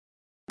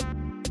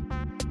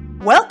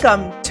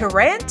Welcome to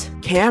Rant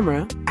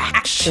Camera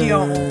Action.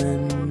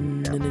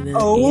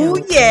 Oh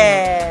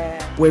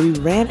yeah. Where we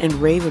rant and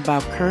rave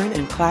about current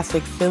and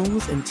classic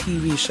films and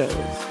TV shows.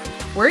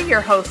 We're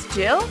your hosts,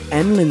 Jill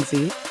And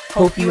Lindsay.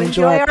 Hope you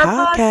enjoy our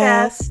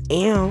podcast.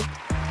 And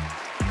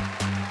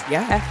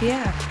yeah. Heck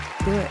yeah.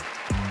 Do it.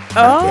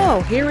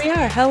 Oh, here we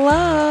are.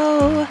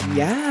 Hello.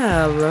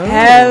 Yeah, Rose.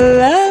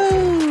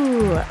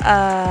 Hello.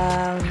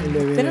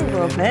 It's been a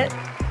little bit,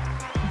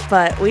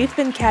 but we've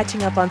been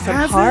catching up on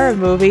some horror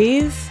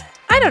movies.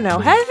 I don't know.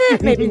 Has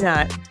it? Maybe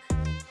not.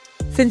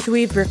 Since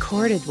we've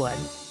recorded one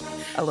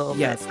a little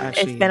bit. Yes,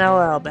 actually. It's been a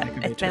little bit.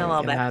 It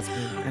has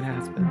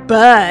been.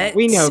 But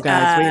we know,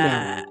 guys. We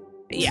know.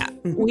 Yeah.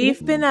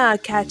 We've been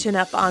catching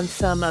up on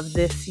some of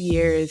this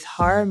year's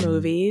horror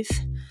movies.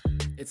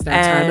 It's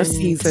that time of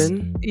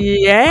season.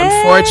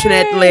 Yeah.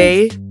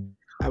 Unfortunately,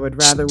 I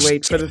would rather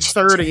wait for the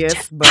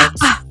 30th, but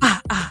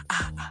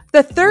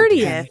the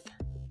 30th. Okay.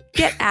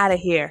 Get out of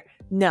here.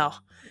 No.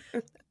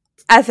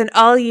 As an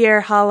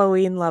all-year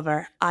Halloween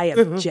lover, I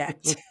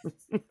object.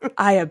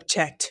 I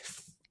object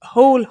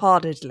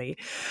wholeheartedly.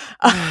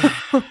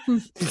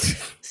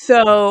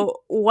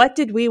 So, what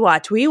did we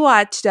watch? We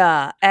watched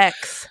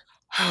X.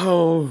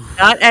 Oh.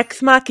 Not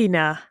Ex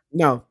Machina.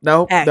 No,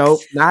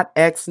 X. not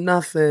X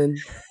nothing.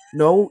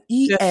 No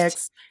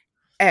EX,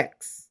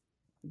 X.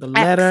 The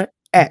letter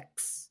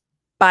X.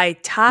 By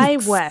Ty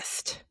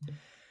West.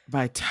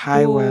 By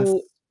Ty West.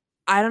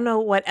 I don't know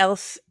what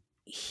else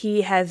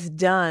he has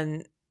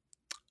done.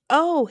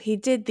 Oh, he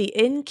did The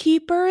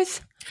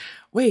Innkeepers.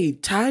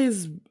 Wait, Ty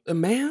is a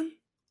man?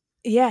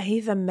 Yeah,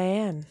 he's a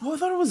man. Oh, I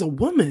thought it was a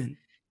woman.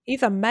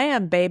 He's a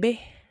man,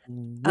 baby.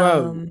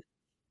 Whoa.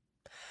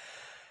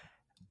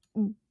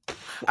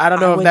 I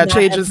don't know if that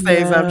changes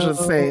things. I'm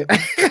just saying.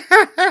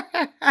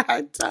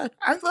 I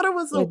thought it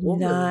was a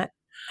woman. Not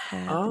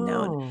have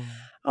known.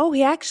 Oh,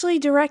 he actually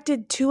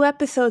directed 2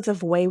 episodes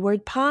of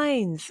Wayward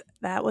Pines.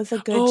 That was a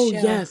good show. Oh,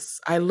 yes.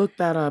 I looked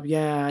that up.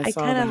 Yeah, I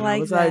saw that. Kinda like I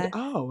was that. like,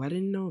 oh, I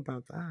didn't know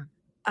about that.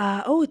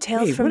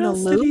 Tales from what the else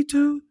Loop. did he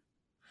do?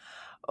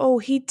 Oh,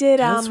 he did.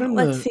 Tales from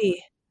Let's the-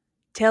 see.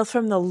 Tales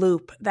from the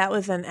Loop. That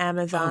was an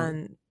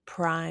Amazon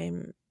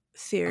Prime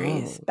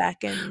series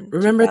back in.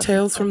 Remember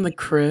Tales from the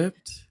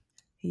Crypt?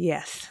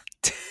 Yes.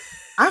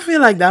 I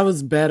feel like that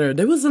was better.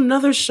 There was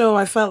another show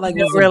I felt like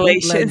No was a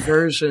relation. bootleg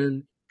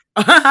version.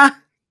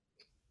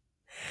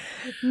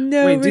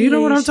 No. Wait, do you know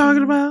what I'm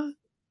talking relation.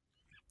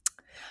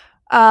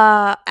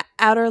 about?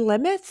 Outer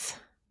Limits?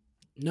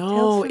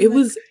 No, it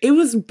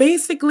was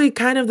basically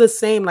kind of the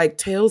same, like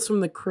Tales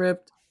from the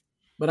Crypt,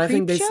 but I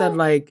think they said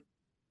like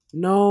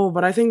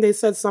but I think they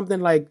said something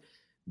like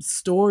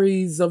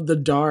Stories of the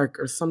Dark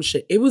or some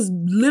shit. It was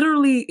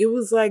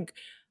like,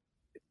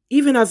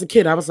 even as a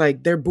kid, I was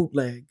like, they're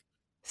bootleg.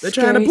 They're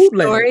trying to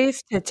bootleg.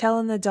 Stories to tell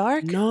in the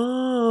dark?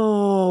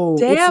 No.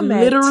 Damn it's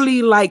it.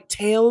 literally like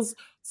Tales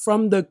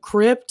from the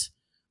Crypt,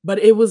 but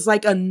it was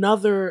like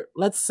another,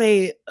 let's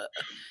say,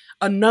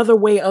 another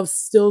way of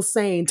still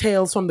saying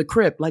Tales from the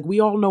Crypt. Like, we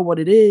all know what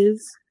it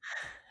is.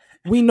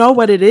 We know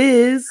what it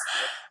is.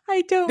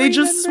 I don't They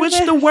just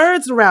switched the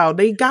words around.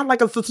 They got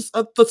like a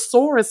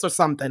thesaurus or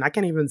something. I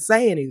can't even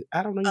say any.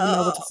 I don't even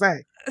know what to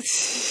say.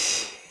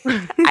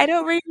 I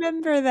don't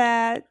remember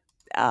that.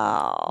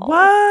 Oh.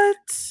 What?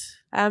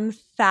 I'm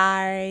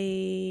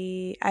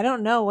sorry. I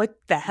don't know what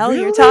the hell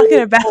Really? you're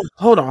talking about. Oh,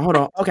 hold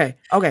on. Okay.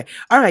 All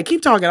right,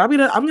 keep talking. I'm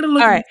gonna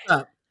look this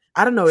up.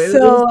 I don't know. It was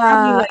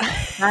probably like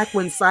back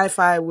when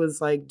sci-fi was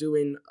like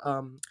doing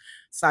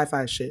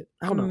sci-fi shit.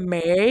 I don't know.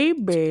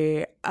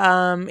 Maybe.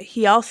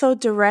 He also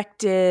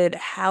directed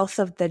House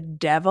of the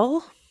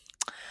Devil,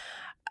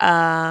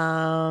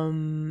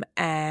 and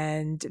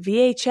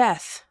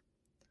VHS,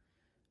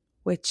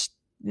 which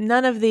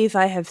none of these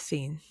I have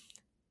seen.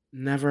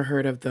 Never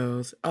heard of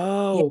those.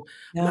 Oh,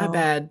 my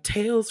bad.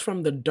 Tales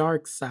from the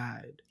Dark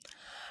Side.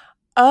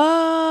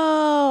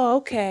 Oh,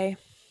 okay.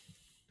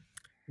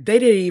 They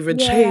didn't even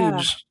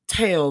change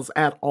Tales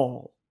at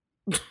all.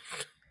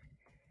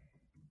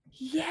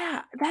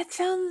 Yeah, that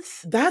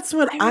sounds... That's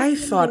what I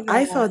thought.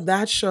 I that. thought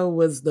that show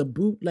was the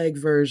bootleg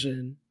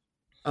version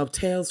of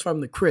Tales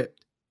from the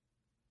Crypt.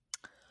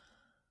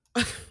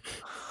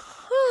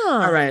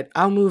 All right,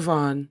 I'll move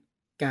on,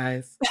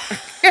 guys.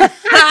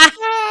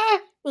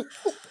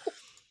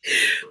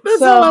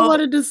 That's all I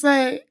wanted to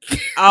say.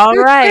 All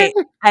right,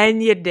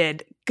 and you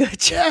did. Good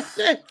job.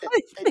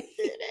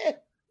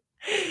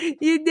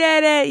 You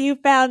did it. You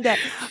found it.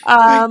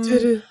 I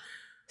did it.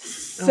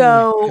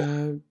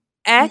 So,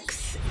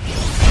 X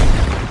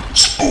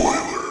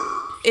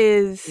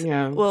is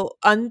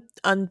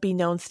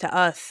unbeknownst to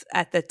us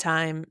at the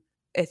time,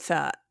 it's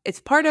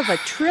part of a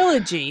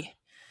trilogy,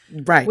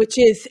 right? Which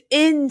is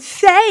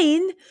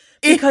insane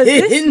because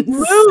this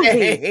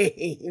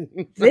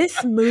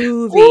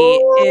movie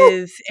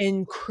is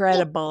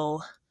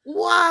incredible.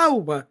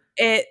 Wow!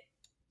 It's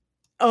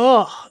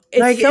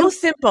like, so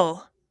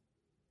simple.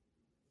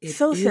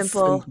 So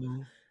simple.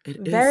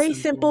 Very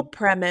simple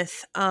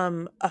premise.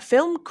 A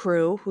film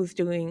crew who's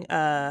doing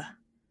an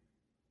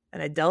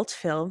adult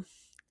film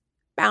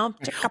Bow,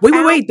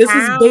 chicka, Wait. This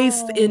is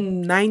based bow.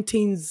 in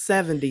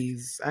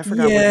 1970s. I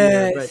forgot what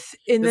year, but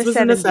in this the was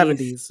 70s. in the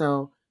 70s.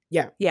 So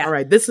yeah. Yeah. All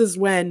right. This is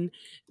when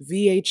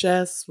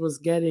VHS was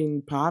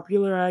getting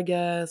popular, I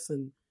guess,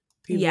 and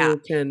people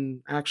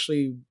can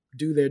actually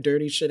do their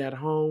dirty shit at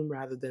home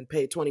rather than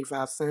pay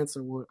 25 cents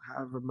or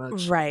however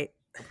much. Right.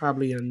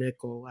 Probably a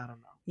nickel. I don't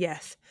know.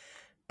 Yes.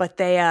 But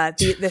they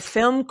this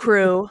film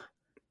crew,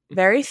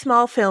 very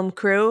small film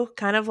crew,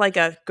 kind of like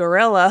a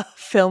guerrilla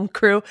film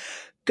crew,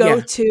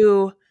 go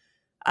to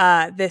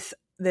this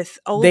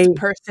old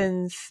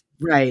person's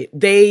right.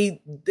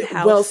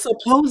 house. Well,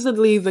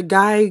 supposedly the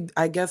guy,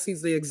 I guess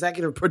he's the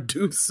executive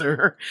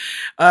producer.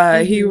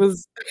 He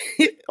was,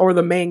 or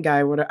the main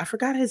guy, whatever. I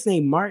forgot his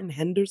name, Martin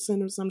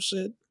Henderson or some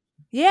shit.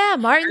 Yeah,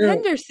 Martin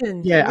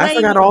Henderson. Yeah, I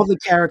forgot all the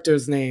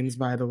characters' names,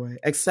 by the way,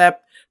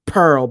 except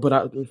Pearl,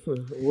 but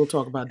we'll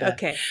talk about that.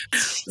 Okay.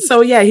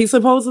 So yeah, he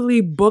supposedly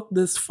booked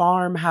this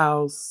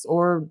farmhouse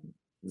or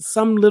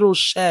some little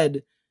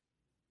shed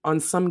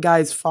on some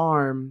guy's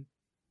farm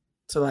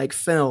to like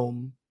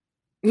film,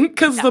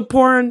 because the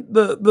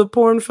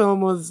porn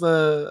film was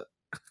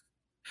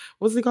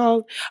what's it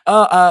called?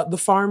 The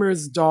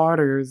Farmer's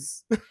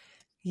Daughters.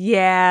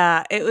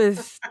 Yeah, it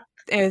was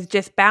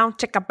just bow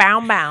chicka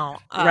bow bow.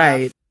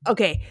 Right.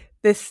 Okay.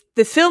 This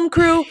film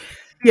crew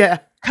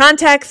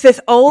contacts this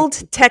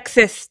old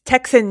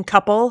Texan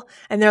couple,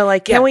 and they're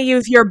like, "Can we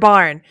use your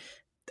barn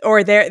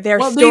or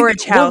their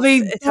storage house?" Well,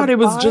 they thought it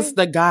was just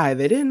the guy.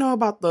 They didn't know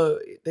about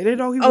they didn't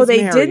know he was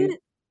they married. Didn't?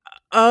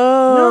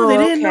 Oh, no, they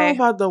didn't know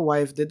about the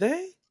wife, did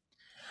they?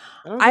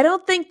 I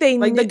don't think they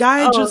like the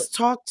guy just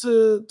talked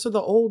to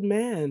the old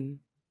man.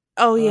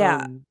 Oh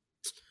yeah.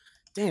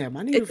 Damn,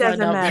 I need to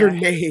find out their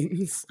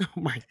names.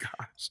 Oh my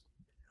gosh.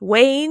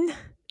 Wayne.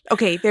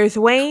 Okay, there's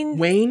Wayne.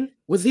 Wayne?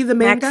 Was he the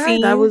main guy?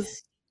 That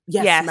was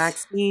yes.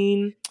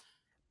 Maxine.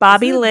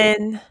 Bobby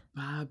Lynn.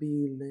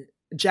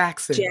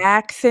 Jackson.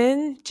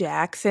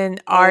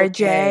 RJ.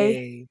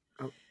 Okay.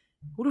 Oh,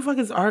 who the fuck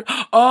is RJ?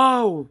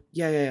 Oh,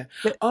 yeah.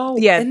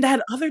 And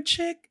that other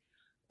chick?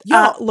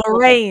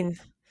 Lorraine. Okay.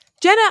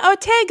 Jenna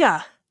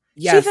Ortega.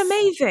 Yes. She's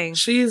amazing.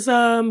 She's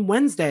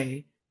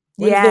Wednesday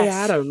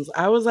Addams.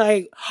 I was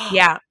like,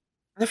 yeah.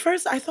 At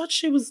first I thought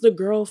she was the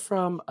girl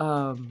from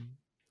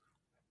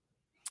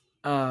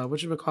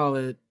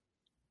whatchamacallit,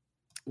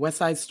 West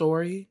Side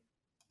Story.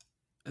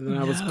 And then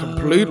I was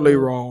completely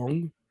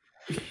wrong.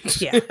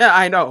 Yeah.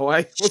 I know.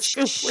 I was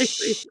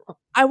completely wrong.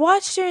 I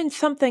watched her in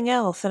something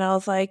else and I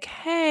was like,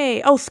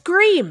 hey. Oh,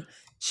 Scream.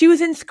 She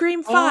was in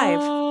Scream 5.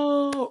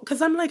 Oh,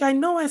 because I'm like, I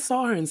know I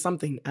saw her in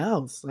something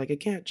else. Like,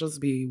 it can't just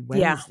be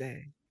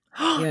Wednesday.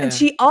 Yeah. And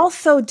she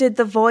also did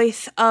the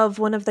voice of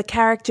one of the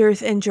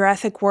characters in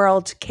Jurassic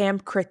World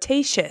Camp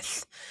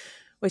Cretaceous,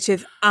 which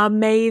is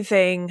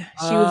amazing.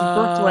 She was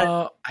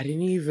Brooklyn. I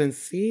didn't even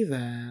see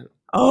that.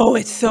 Oh,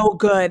 it's so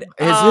good. Is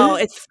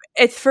it?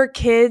 It's for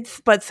kids,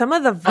 but some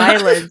of the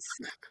violence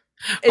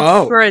it's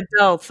for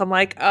adults. I'm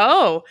like,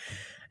 an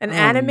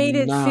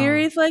animated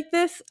series like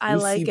this, I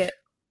like it.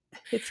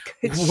 It's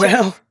good.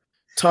 Well,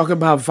 talk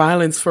about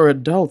violence for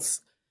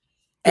adults.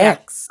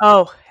 X.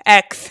 Oh,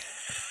 X.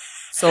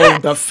 So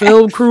the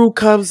film crew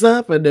comes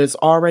up and there's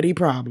already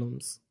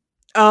problems.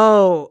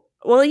 Oh,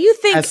 well, you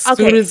think as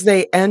soon as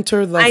they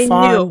enter the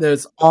farm,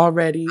 there's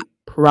already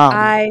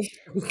problems.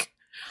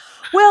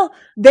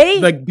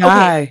 The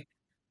guy,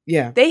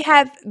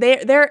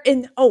 they're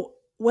in. Oh,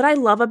 what I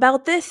love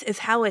about this is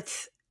how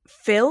it's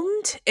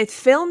filmed. It's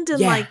filmed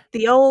in like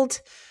the old.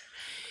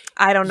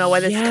 I don't know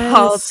what it's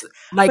called,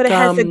 but it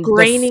has a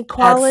grainy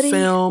quality.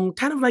 Film,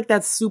 kind of like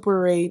that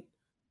Super 8.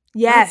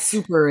 Yes,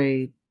 Super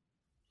 8.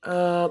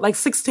 Like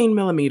 16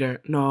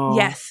 millimeter. No.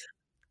 Yes.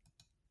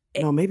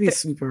 No, maybe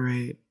Super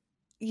 8.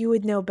 You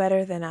would know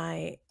better than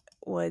I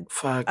would.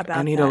 Fuck, about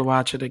I need that. to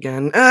watch it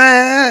again.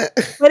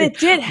 But it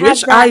did have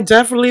which I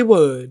definitely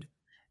would.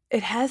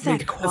 It has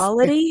that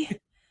quality.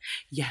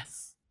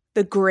 Yes.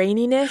 The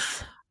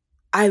graininess.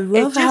 I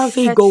love how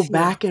they go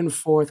back and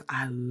forth.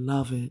 I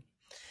love it.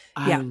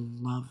 I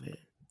love it.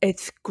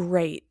 It's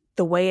great.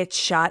 The way it's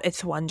shot,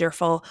 it's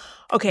wonderful.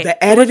 Okay,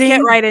 the editing. Let's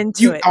get right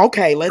into it.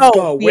 Okay, let's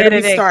go. Where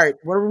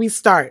do we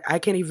start? I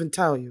can't even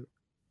tell you.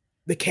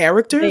 The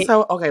characters?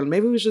 Okay,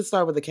 maybe we should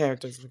start with the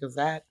characters because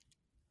that.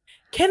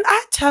 Can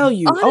I tell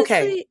you?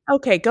 Honestly,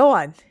 okay, go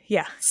on.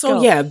 Yeah.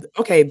 So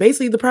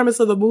basically the premise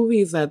of the movie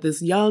is that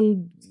this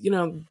young,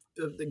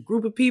 the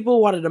group of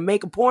people wanted to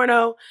make a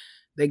porno.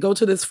 They go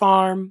to this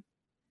farm.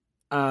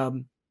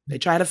 They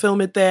try to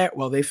film it there.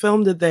 Well, they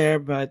filmed it there,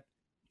 but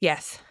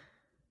yes,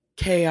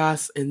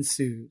 chaos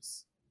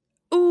ensues.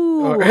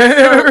 Ooh. So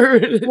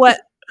what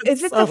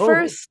is it? The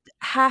first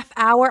half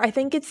hour? I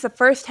think it's the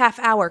first half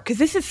hour because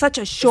this is such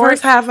a short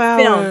first half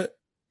hour. Film.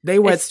 They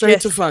went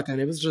straight to fucking.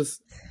 It was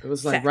like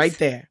sex. right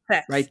there,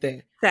 sex. right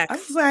there. Sex. I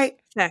was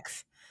like,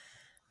 sex.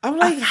 I'm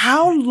like,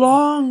 how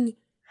long?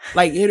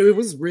 Like it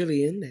was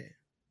really in there.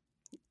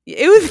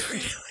 It was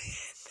really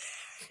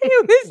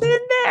in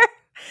there.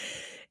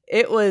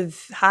 It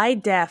was high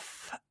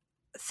def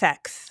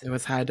sex. It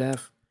was high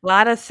def. A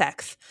lot of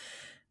sex.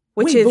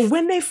 which Wait, is but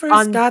when they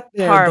first got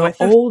there, par the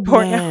with a old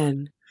porno.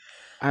 man,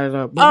 I don't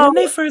know, but when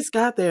they first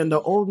got there, and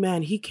the old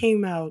man, he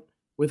came out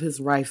with his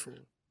rifle.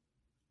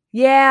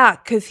 Yeah,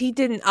 because he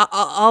didn't.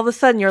 All of a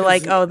sudden, you're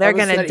like, "Oh, they're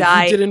gonna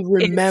die." He didn't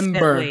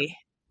remember. Instantly.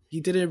 He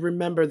didn't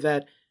remember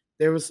that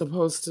there was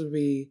supposed to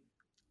be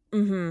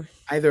Mm-hmm.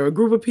 either a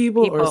group of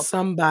people or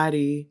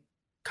somebody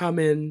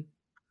coming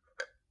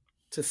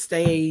to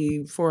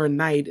stay for a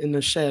night in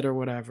the shed or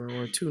whatever,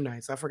 or 2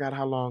 nights. I forgot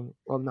how long.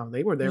 Well, no,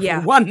 they were there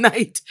for 1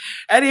 night.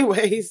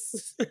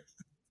 Anyways.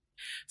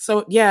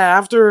 So, yeah,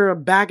 after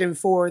back and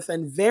forth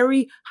and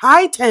very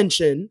high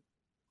tension,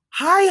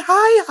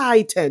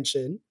 high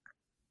tension.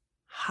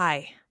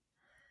 High.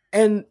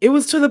 And it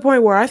was to the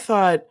point where I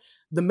thought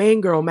the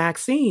main girl,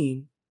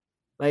 Maxine,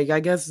 like,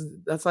 I guess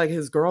that's like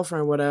his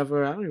girlfriend,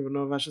 whatever. I don't even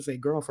know if I should say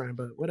girlfriend,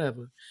 but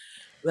whatever.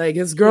 Like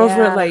his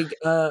girlfriend, like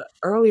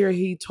earlier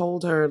he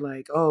told her,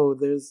 like, oh,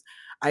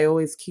 I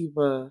always keep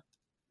a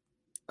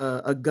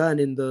gun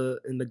in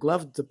the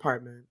glove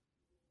department.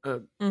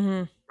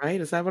 Right?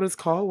 Is that what it's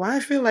called? Why I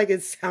feel like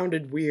it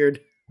sounded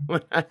weird.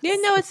 No,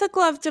 it's the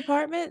glove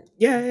department.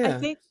 Yeah. I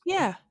think,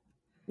 yeah.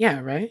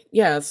 Yeah, right?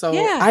 Yeah,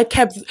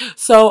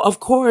 so of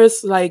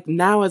course, like,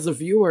 now as a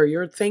viewer,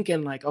 you're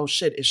thinking, like, oh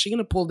shit, is she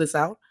gonna pull this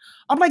out?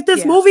 I'm like,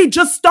 this movie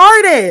just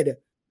started!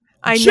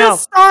 I know.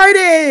 Just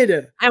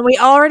started! And we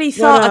already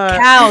saw a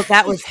cow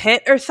that was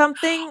hit or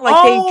something.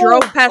 Like, they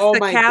drove past the cow. Oh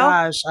my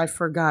gosh, I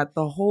forgot.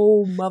 The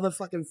whole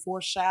motherfucking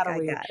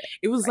foreshadowing.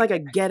 It was like a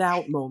Get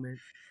Out moment.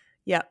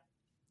 Yep.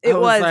 It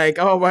was like,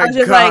 oh my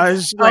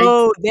gosh. Like,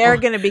 oh, they're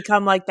gonna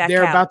become like that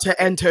They're cow. about to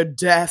enter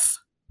death.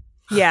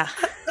 Yeah.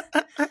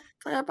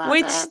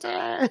 Which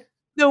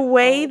the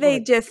way they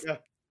just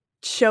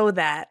show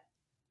that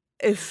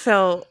is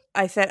so.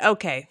 I said,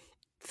 okay,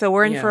 so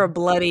we're in for a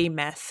bloody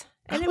mess,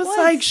 and I was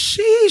like,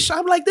 sheesh.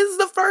 I'm like, this is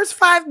the first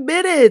 5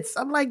 minutes.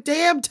 I'm like,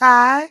 damn,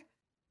 Ty.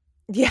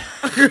 Yeah,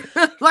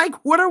 like,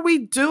 what are we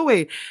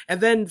doing?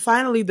 And then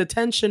finally, the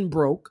tension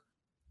broke.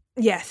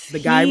 Yes, the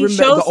guy.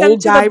 The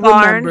old guy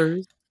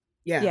remembers.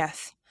 Yeah.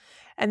 Yes,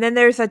 and then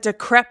there's a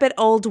decrepit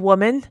old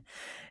woman,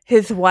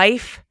 his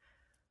wife.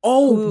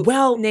 Oh,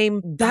 well,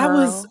 named that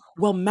Pearl.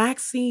 was,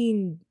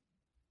 Maxine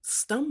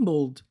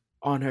stumbled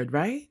on her,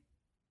 right?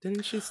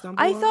 Didn't she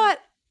stumble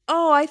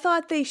I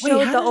thought they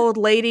showed the old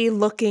lady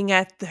looking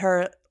at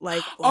her,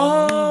 like,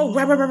 oh,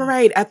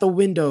 right, at the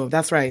window.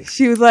 That's right.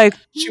 She was like,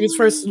 she was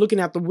first looking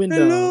out the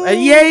window.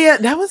 Yeah,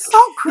 that was so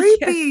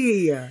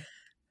creepy. I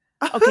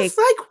was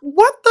like,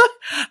 what the?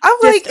 I'm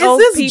like, is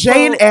this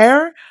Jane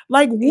Eyre?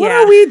 Like, what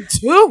are we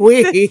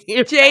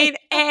doing? Jane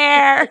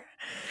Eyre.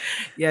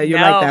 Yeah, you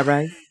like that,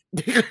 right?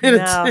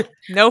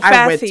 No Fassy.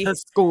 I went to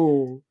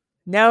school.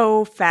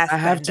 No Fassy. I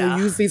have to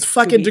use these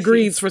fucking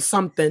degrees for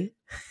something.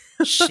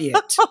 Shit.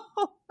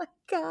 Oh my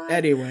god.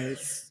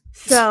 Anyways.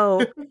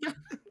 So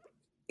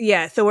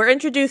so we're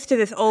introduced to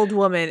this old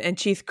woman and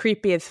she's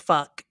creepy as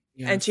fuck.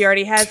 Yes. And she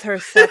already has her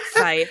sex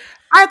site.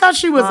 I thought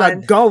she was a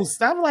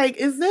ghost. I'm like,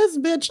 is this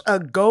bitch a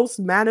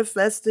ghost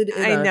manifested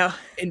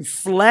in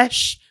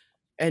flesh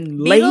and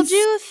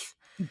lace?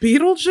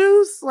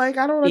 Beetlejuice? Like,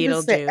 I don't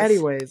understand.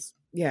 Anyways,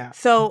 yeah.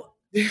 So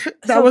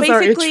that was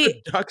our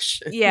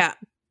introduction. Yeah.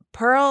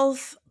 Pearl,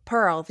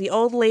 the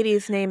old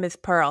lady's name is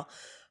Pearl.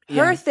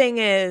 Her thing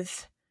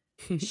is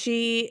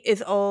she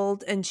is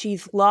old and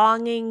she's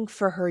longing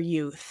for her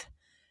youth.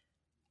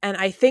 And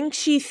I think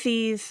she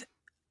sees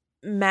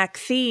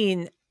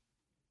Maxine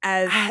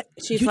as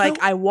she's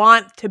like, I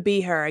want to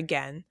be her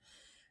again.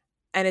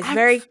 And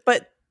it's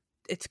but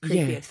it's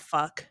creepy as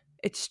fuck.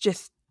 It's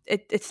just,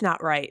 it's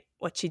not right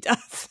what she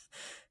does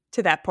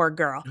to that poor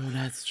girl. No,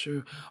 that's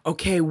true.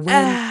 Okay,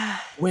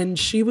 when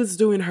she was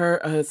doing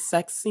her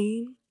sex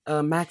scene,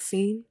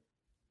 Maxine,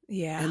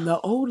 and the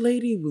old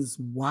lady was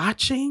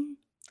watching.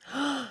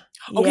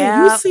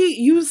 Okay,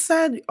 you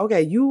said,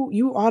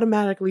 you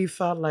automatically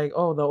thought like,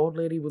 oh, the old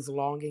lady was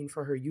longing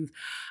for her youth.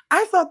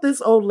 I thought this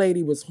old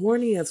lady was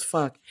horny as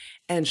fuck,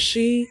 and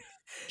she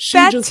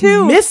just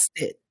missed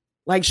it.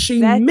 Like,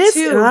 she missed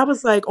it. And I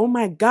was like, oh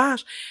my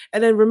gosh.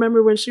 And then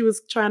remember when she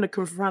was trying to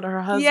confront her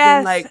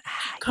husband, like,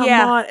 come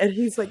on. And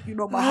he's like,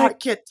 my heart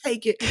can't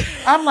take it.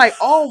 I'm like,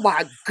 oh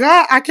my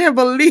God, I can't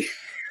believe.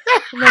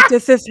 Like,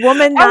 does this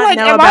woman not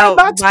know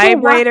about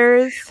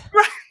vibrators?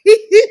 Right.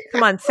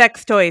 Come on,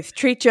 sex toys.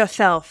 Treat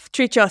yourself,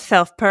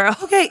 Pearl.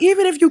 Okay,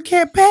 even if you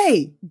can't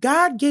pay,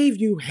 God gave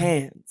you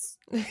hands.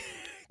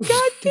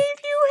 God gave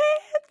you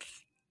hands.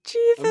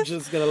 Jesus. I'm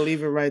just gonna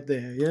leave it right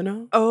there, you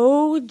know?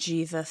 Oh,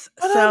 Jesus.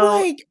 But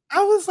I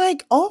was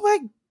like, oh my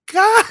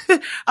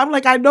God. I'm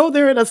like, I know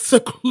they're in a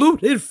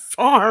secluded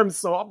farm,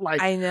 so I'm like,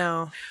 I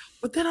know.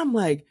 But then I'm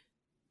like,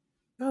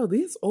 oh,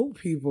 these old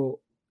people,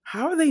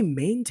 how are they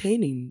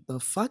maintaining the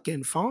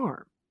fucking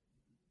farm?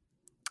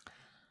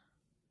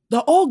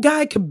 The old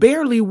guy could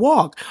barely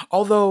walk.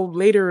 Although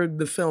later in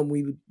the film,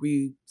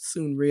 we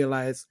soon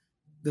realize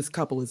this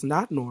couple is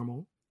not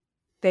normal.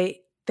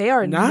 They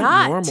are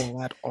not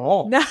normal at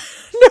all. Not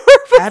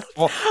at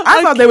all.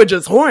 I thought they were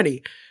just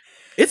horny.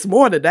 It's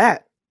more than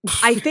that.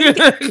 I think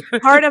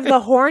part of the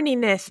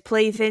horniness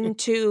plays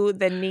into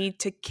the need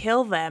to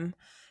kill them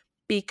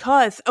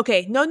because,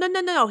 okay,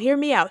 no, hear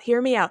me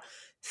out.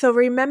 So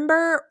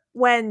remember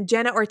when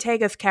Jenna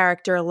Ortega's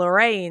character,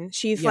 Lorraine,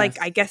 she's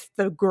like, I guess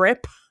the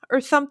grip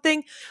or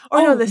something?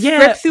 Or the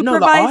script supervisor? No,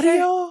 the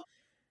audio?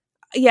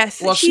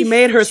 Yes. Well, she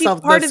made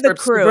herself part of the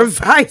crew.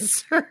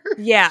 Supervisor.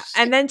 Yeah.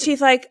 And then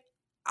she's like,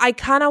 I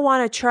kind of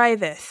want to try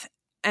this.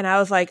 And I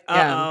was like,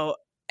 uh-oh.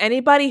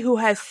 Anybody who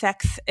has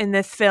sex in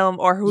this film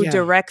or who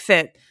directs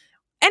it,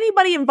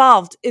 anybody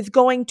involved is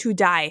going to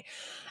die.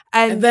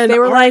 And then they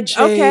were like,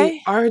 okay.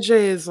 RJ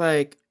is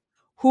like,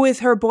 who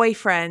is her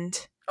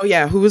boyfriend? Oh,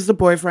 yeah. Who was the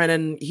boyfriend?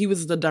 And he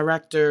was the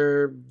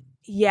director,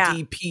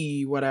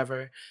 DP,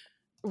 whatever.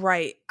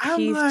 Right.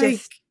 I'm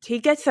like, he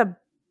gets a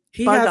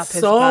he bug got up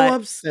his so butt.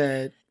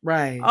 Upset.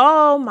 Right.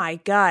 Oh, my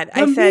God.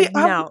 I said,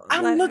 no.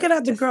 I'm looking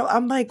at the girl.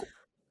 I'm like,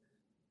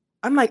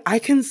 I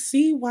can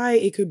see why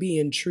it could be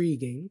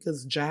intriguing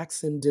because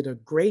Jackson did a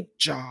great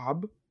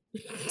job.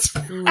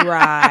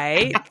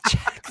 Right.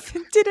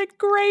 Jackson did a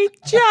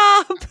great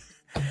job.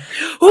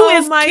 Who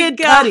is Kid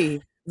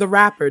Cudi, the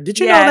rapper? Did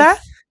you know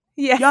that?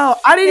 Yeah. Yo,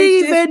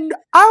 I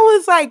I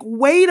was like,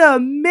 wait a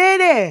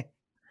minute.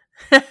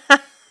 I'm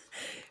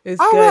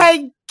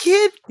like,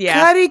 Kid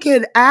Cudi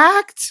can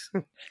act?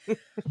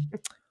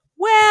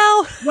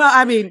 Well,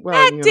 I mean,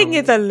 acting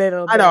is a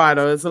little bit. I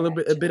know. It's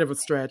a bit of a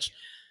stretch.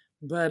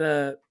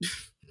 But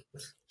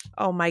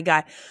oh my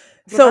God.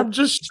 So I'm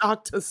just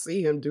shocked to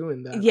see him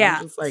doing that.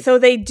 Yeah. So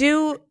they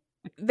do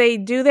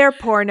their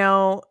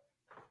porno.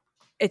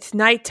 It's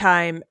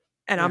nighttime,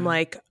 and I'm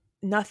like,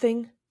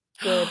 nothing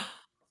good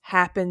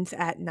happens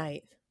at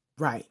night.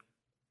 Right.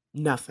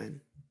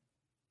 Nothing.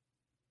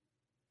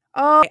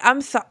 Oh,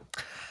 I'm sorry.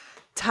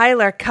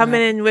 Tyler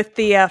coming in with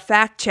the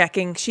fact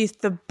checking. She's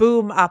the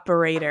boom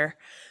operator.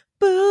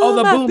 The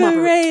boom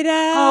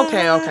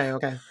operator.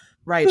 Okay.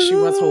 Right, she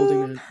was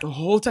holding it the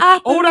whole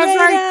time. Oh, that's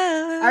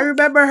right. I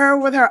remember her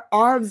with her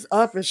arms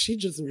up and she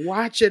just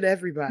watching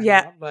everybody.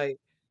 Yeah. I'm like,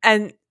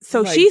 and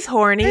so she's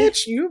horny.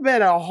 Bitch, you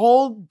better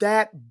hold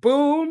that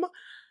boom.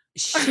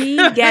 She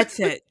gets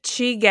it.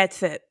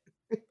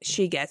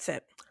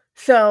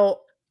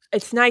 So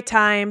it's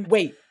nighttime.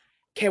 Wait,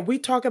 can we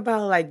talk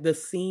about like the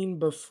scene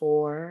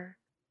before?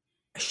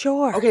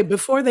 Sure. Okay,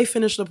 before they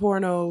finish the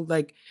porno,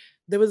 like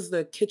there was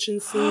the kitchen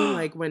scene,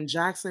 like when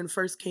Jackson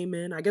first came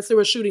in. I guess they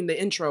were shooting the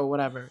intro or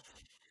whatever,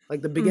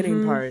 like the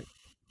beginning part.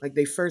 Like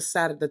they first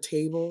sat at the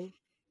table.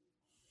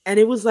 And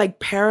it was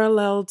like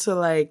parallel to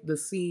like the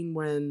scene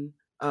when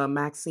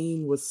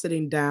Maxine was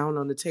sitting down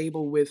on the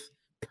table with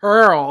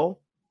Pearl,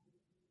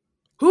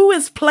 who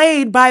is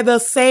played by the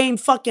same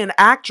fucking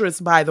actress,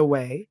 by the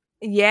way.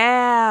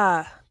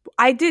 Yeah.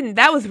 I didn't.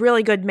 That was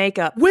really good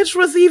makeup. Which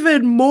was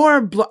even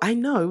more... I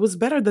know. It was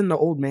better than the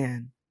old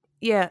man.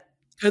 Yeah.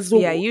 Because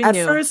at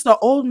first, the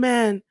old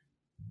man,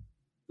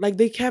 like,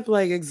 they kept,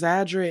 like,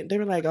 exaggerating. They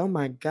were like, oh,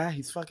 my God,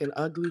 he's fucking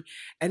ugly.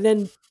 And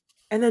then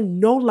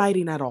no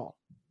lighting at all.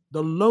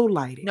 The low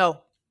lighting.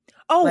 No.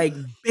 Oh. Like,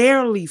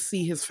 barely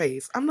see his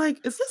face. I'm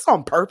like, is this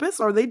on purpose?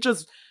 Or they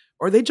just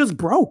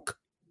broke?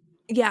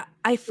 Yeah,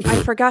 I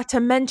forgot to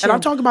mention. And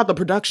I'm talking about the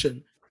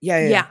production.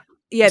 Yeah,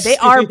 they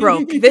are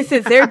broke.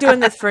 They're doing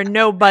this for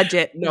no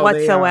budget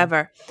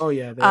whatsoever. Oh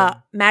yeah.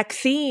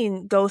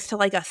 Maxine goes to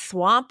like a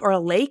swamp or a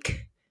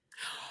lake.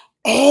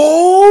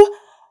 Oh,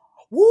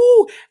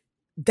 woo!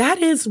 That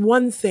is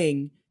one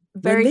thing.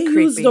 Very when they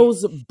creepy. use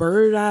those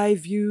bird eye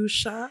view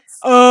shots.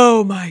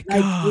 Oh my God!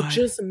 Like, it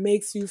just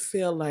makes you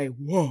feel like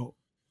whoa.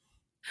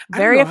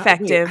 Very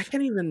effective. I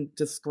can't even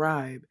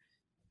describe.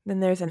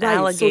 Then there's an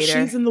alligator. So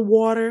she's in the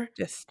water.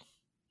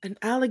 An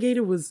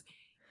alligator was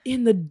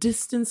in the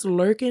distance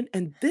lurking,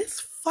 and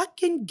this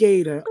fucking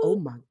gator. Oh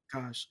my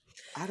gosh!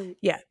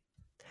 Yeah.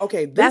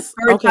 Okay, this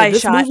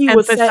shot movie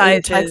was set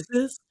in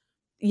Texas.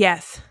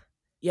 Yes.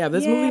 Yeah,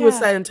 this movie was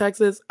set in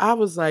Texas. I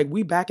was like,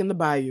 we back in the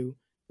bayou.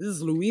 This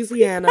is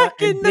Louisiana,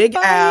 and Big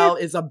Al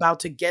is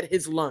about to get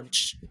his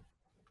lunch.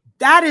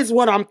 That is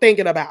what I'm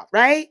thinking about,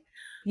 right?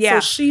 Yeah.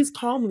 So she's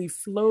calmly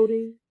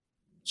floating.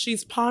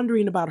 She's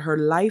pondering about her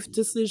life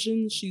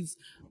decisions. She's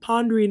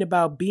pondering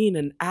about being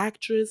an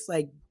actress.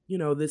 Like, you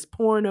know, this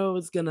porno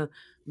is going to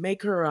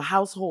make her a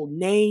household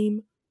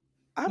name.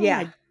 I'm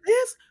like,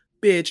 this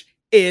bitch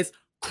is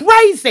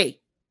crazy.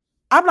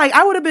 I'm like,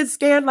 I would have been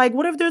scared. Like,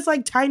 what if there's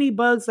like tiny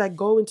bugs that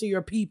go into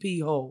your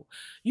pee-pee hole?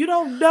 You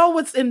don't know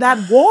what's in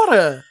that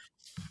water.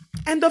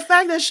 And the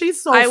fact that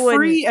she's so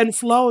free and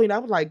flowing, I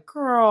was like,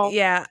 girl.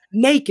 Yeah.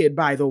 Naked,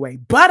 by the way.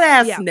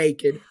 Butt-ass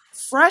naked.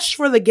 Fresh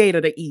for the gator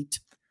to eat.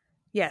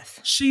 Yes.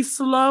 She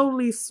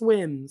slowly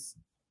swims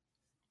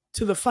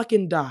to the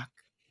fucking dock.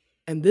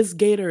 And this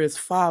gator is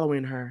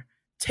following her.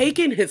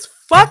 Taking his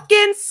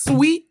fucking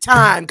sweet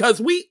time.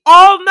 Because we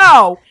all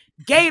know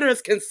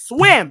gators can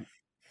swim.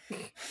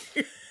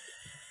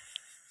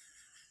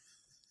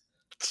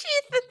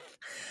 Jesus.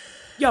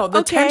 Yo,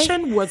 the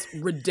tension was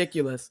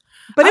ridiculous.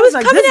 But it was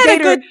like, coming at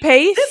a good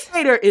pace. This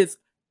gator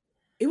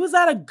it was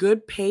at a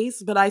good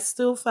pace, but I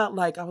still felt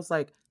like, I was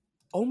like,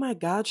 oh my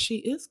God, she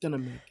is going to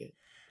make it.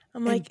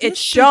 I'm like,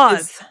 it's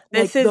Jaws.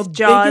 This is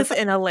Jaws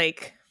in a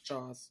lake.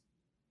 Jaws.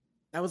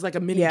 That was like a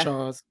mini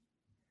Jaws.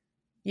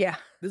 Yeah.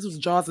 This was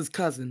Jaws'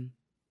 cousin.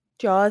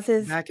 Jaws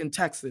is back in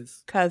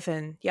Texas.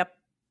 Cousin. Yep.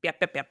 Yeah.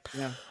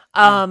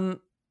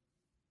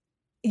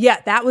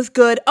 Yeah, that was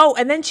good. Oh,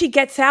 and then she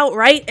gets out,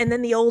 right? And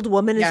then the old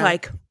woman is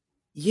like,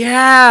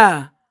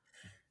 yeah.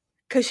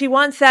 Because she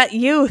wants that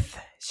youth.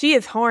 She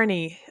is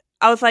horny.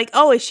 I was like,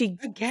 oh, is she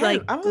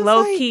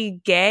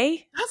low-key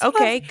gay?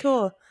 Okay,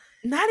 cool.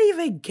 Not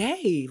even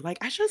gay. Like,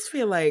 I just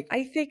feel like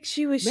I think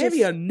she was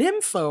maybe a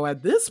nympho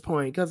at this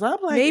point. Because I'm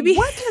like, maybe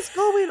what is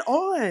going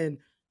on?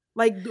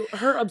 Like,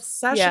 her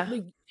obsession. Yeah.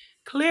 Like,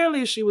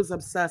 clearly, she was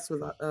obsessed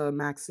with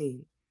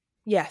Maxine.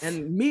 Yes.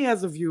 And me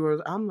as a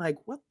viewer, I'm like,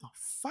 what the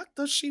fuck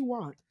does she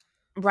want?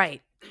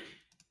 Right.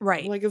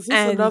 Like, is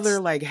this another,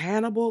 like,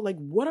 Hannibal? Like,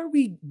 where are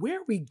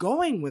we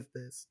going with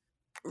this?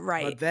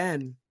 Right. But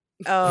then.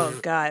 Oh,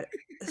 God.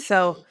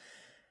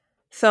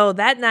 So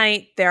that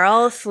night, they're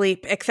all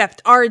asleep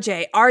except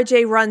RJ.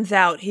 RJ runs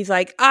out. He's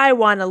like, I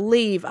want to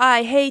leave.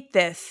 I hate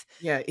this.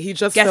 Yeah, he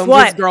just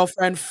filmed his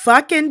girlfriend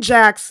fucking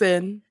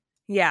Jackson.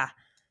 Yeah.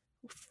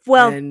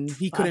 Well, and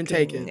he couldn't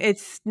take it.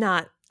 It's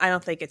not. I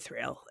don't think it's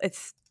real.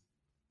 It's.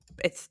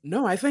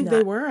 No, I think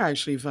they were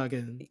actually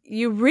fucking.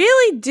 You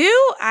really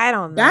do? I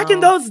don't know. Back in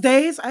those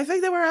days, I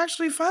think they were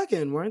actually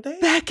fucking, weren't they?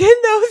 Back in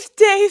those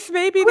days,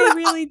 maybe they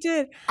really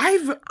did. I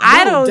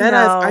don't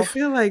know. I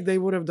feel like they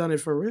would have done it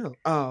for real.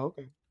 Oh,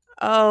 okay.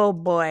 Oh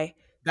boy.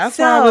 That's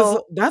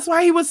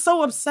why he was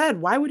so upset.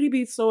 Why would he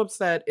be so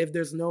upset if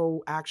there's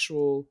no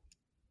actual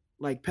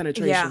like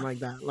penetration like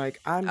that? Like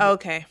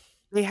okay.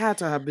 They had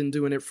to have been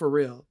doing it for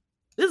real.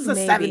 This is the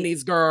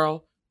 70s,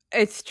 girl.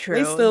 It's true.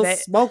 They still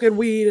smoking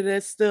weed and they're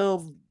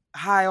still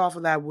high off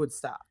of that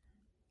Woodstock.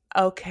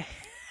 Okay.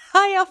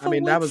 High off of Woodstock. I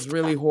mean, that was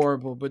really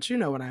horrible, but you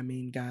know what I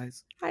mean,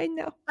 guys. I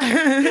know.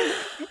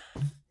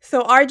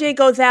 So RJ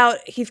goes out.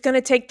 He's going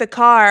to take the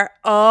car.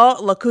 Oh,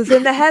 look who's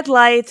in the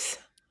headlights.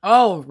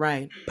 Oh,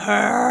 right.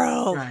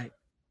 Pearl. Right.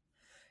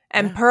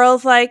 And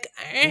Pearl's like,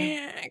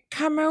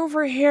 come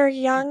over here,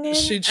 youngin'.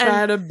 She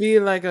tried to be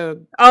like a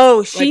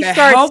she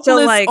starts to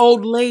like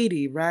old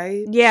lady,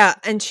 right? Yeah,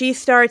 and she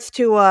starts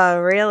to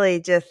really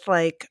just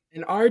like.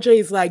 And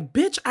RJ's like,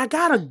 bitch, I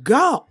gotta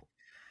go.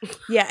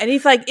 Yeah, and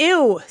he's like,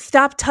 ew,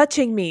 stop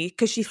touching me,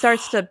 because she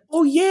starts to.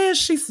 Oh yeah,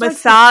 she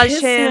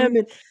massage him.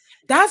 And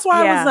that's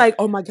why I was like,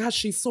 oh my gosh,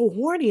 she's so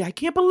horny. I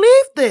can't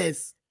believe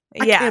this.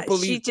 I can't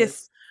believe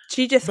this.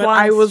 She just but wants.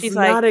 I was she's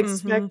not like,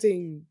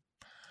 expecting.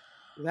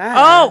 That.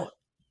 Oh,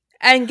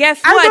 and guess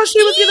what? I thought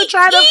she was gonna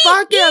try to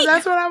fuck him.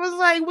 That's what I was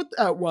like.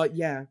 Well,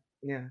 yeah.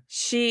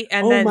 She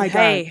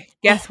hey,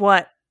 guess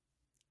what?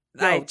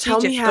 Tell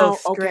me how.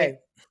 Okay,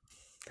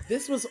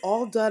 this was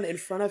all done in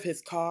front of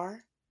his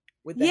car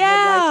with the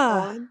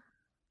headlights on.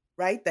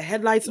 Right, the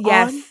headlights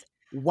on,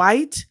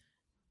 white.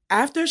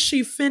 After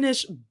she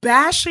finished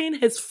bashing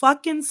his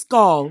fucking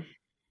skull,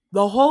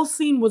 the whole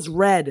scene was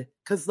red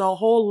because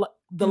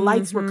the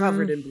lights were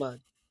covered in blood.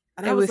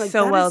 And I was like,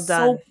 so well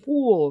done. So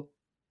cool.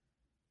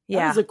 Yeah,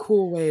 that was a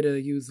cool way to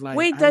use light.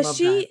 Wait, does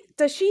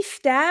she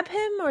stab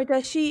him or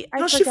does she?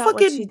 I forgot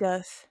what she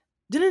does.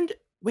 Did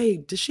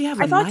she have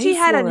a knife? I thought she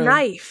had a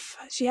knife.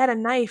 She had a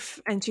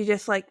knife and she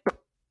just like.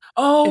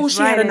 Oh,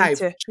 she had a knife.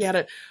 She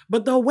had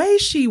but the way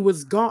she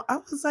was gone, I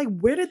was like,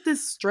 where did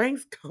this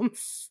strength come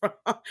from?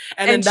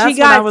 And then that's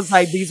when I was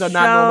like, these are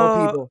not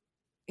normal people.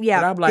 Yeah.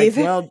 And I'm like,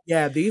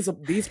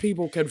 these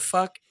people can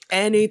fuck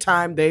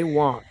anytime they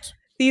want.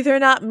 These are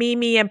not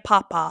Mimi and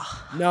Papa.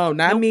 No,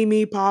 not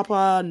Mimi,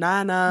 Papa,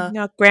 Nana.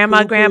 No, Grandma,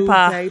 Poo-poo,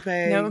 Grandpa.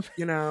 Pepe,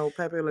 no.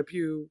 Pepe Le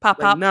Pew.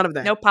 Pop-Pop. None of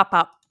that. No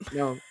Pop-Pop.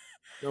 No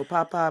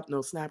Pop-Pop,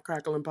 no Snap,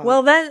 Crackle, and Pop.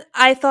 Well, then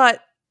I thought,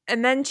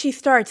 and then she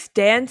starts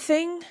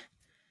dancing.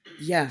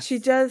 Yeah. She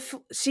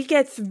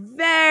gets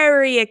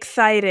very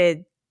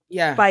excited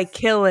by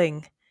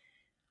killing.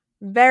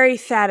 Very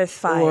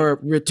satisfied. Or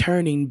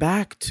returning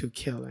back to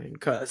killing,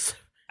 because...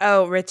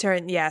 Oh,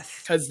 return,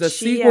 yes. Because the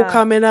sequel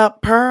coming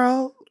up,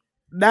 Pearl...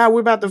 Now we're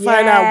about to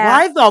find out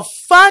why the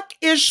fuck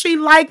is she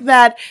like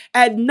that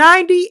at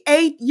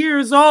 98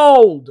 years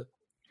old?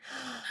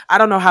 I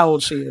don't know how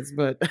old she is,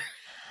 but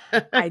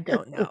I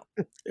don't know.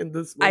 In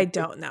this movie. I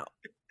don't know.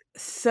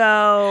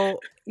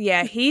 So,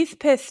 yeah, he's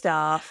pissed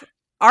off.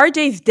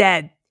 RJ's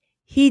dead.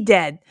 He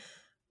dead.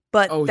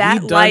 But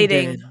that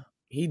lighting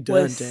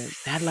was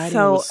that lighting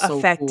was so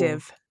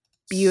effective.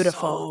 Cool.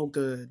 Beautiful. So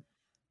good.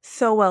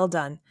 So well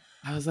done.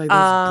 I was like,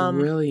 that's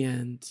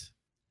brilliant.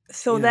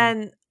 So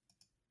then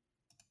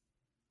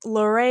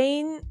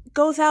Lorraine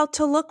goes out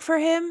to look for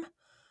him,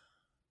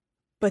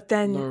 but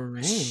then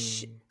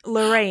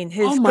Lorraine,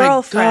 his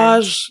girlfriend. Oh my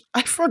gosh,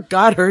 I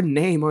forgot her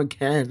name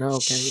again.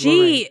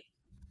 Okay,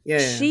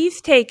 she's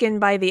taken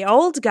by the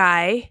old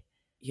guy,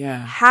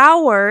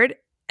 Howard,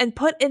 and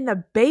put in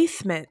the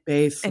basement.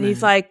 And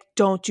he's like,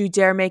 "Don't you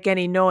dare make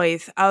any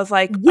noise." I was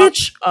like,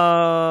 which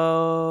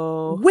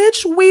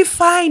we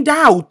find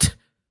out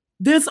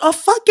there's a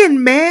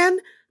fucking man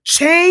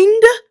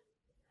chained.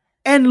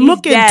 And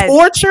looking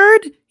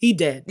tortured, he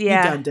dead.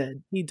 Yeah. He done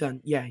dead. He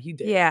done. Yeah, he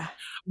did. Yeah.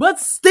 But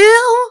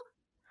still,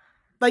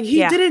 Like,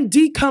 he didn't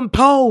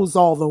decompose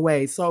all the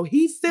way, so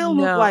he still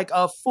looked like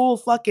a full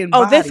fucking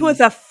body. Oh, this was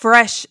a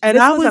fresh, kill.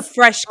 It was a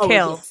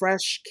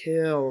fresh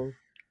kill.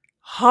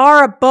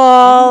 Horrible.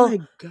 Oh my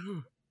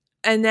God.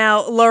 And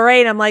now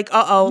Lorraine, I'm like,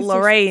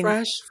 Lorraine.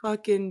 Fresh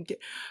fucking.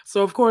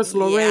 So of course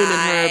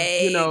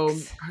Lorraine,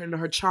 in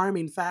her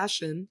charming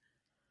fashion,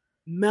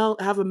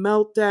 have a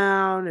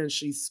meltdown, and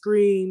she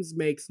screams,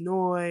 makes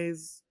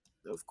noise.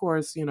 Of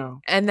course,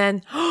 And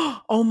then,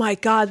 oh my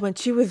God, when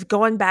she was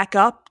going back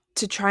up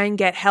to try and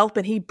get help,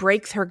 and he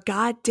breaks her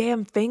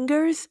goddamn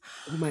fingers.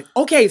 Oh my.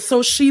 Okay,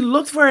 so she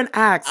looked for an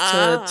axe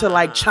to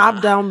like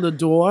chop down the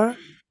door.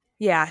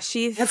 Yeah,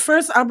 At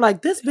first, I'm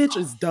like, this bitch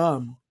is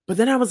dumb. But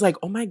then I was like,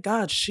 oh my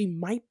God, she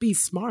might be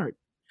smart.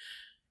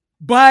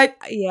 But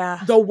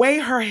the way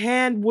her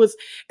hand was,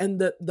 and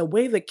the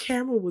way the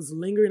camera was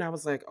lingering, I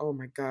was like, oh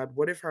my God,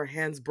 what if her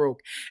hands broke?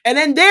 And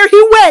then there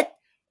he went.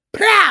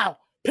 Pow!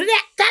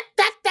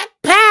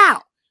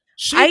 Pow!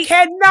 She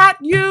cannot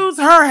use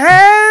her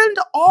hand.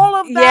 All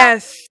of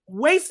that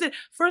wasted.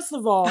 First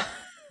of all,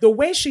 the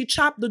way she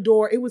chopped the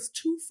door, it was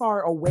too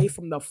far away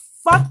from the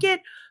fucking...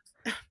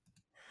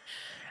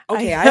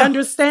 Okay, I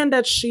understand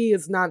that she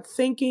is not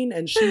thinking,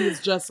 and she is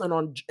just an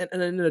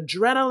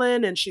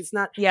adrenaline, and she's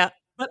not... Yeah.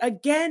 But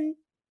again,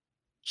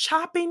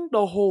 chopping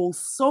the hole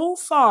so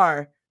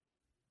far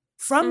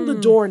from the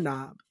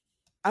doorknob,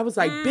 I was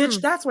like, bitch,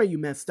 that's where you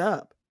messed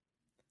up.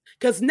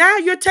 Because now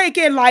you're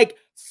taking like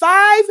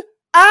 5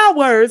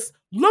 hours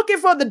looking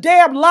for the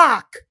damn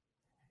lock.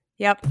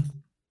 Yep.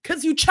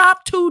 Because you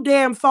chopped too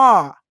damn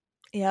far.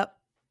 Yep.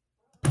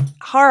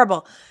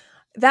 Horrible.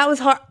 That was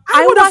hard.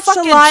 I would have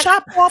fucking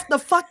chopped off the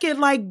fucking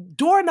like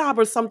doorknob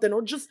or something,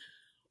 or just...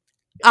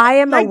 I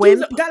am a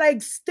wimp. Gotta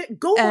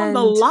go on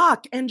the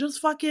lock and just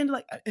fucking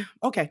like...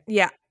 Okay.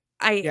 Yeah.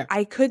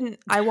 I couldn't...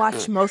 I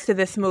watched most of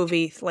this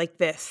movie like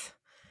this.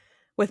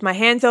 With my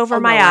hands over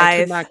my eyes. I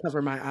could not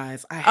cover my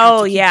eyes. I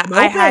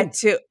had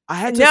to. I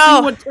had to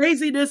see what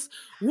craziness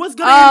was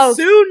going to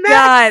ensue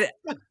next.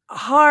 God.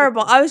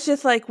 Horrible. I was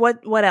just like,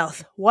 what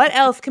else? What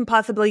else can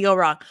possibly go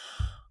wrong?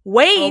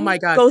 Wayne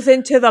goes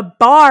into the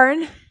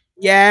barn.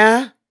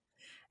 Yeah.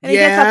 And he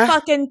gets a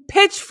fucking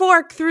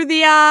pitchfork through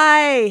the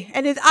eye.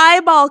 And his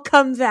eyeball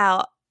comes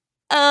out.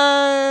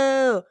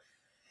 Oh.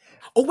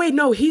 Oh, wait,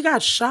 no. He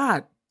got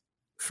shot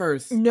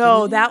first.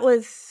 No, that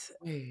was...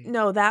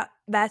 No,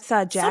 that's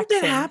Jackson.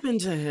 Something happened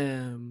to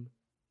him.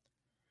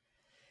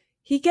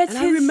 He gets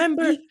I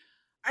remember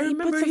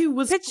he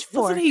was...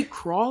 Wasn't he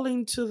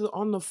crawling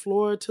on the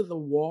floor to the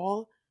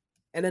wall?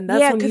 And then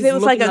that's when because it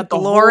was like a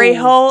glory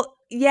hole.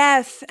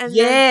 Yes. And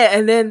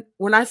then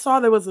when I saw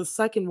there was a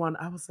second one,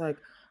 I was like,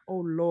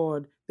 oh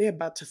Lord, they're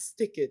about to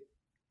stick it.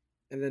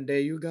 And then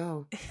there you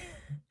go.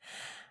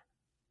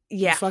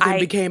 Yeah. He fucking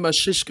became a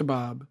shish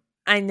kebab.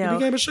 I know.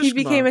 He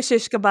became a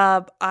shish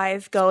kebab,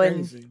 eyes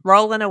going,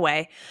 rolling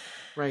away.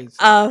 Crazy.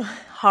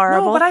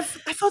 Horrible. No, but I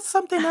thought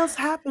something else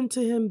happened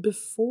to him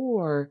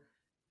before.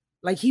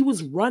 Like he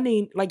was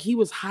running, like he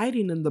was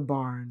hiding in the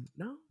barn.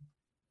 No?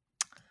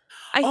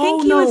 I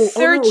think he was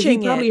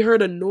searching He probably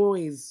heard a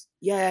noise.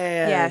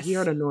 Yeah, he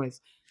heard a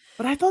noise.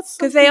 But I thought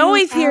because they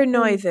always hear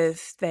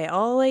noises. They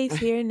always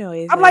hear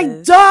noises. I'm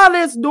like, duh,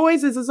 there's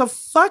noises. It's a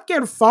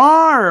fucking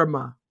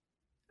farm.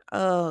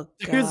 Oh,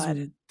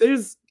 God.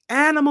 There's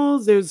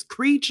animals, there's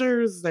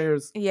creatures,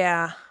 there's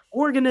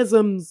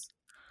organisms.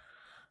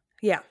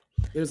 Yeah.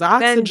 There's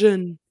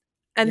oxygen.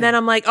 Then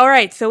I'm like, all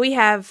right, so we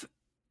have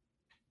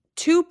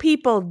 2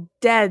 people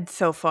dead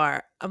so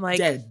far. I'm like,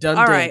 done.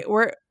 Right,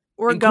 we're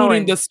including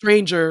going. The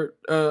stranger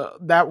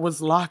that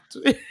was locked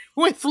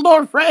with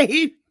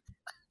Lorraine.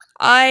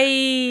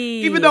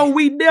 Even though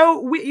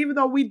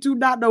we do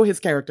not know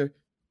his character.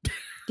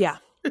 Yeah.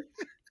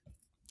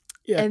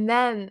 And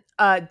then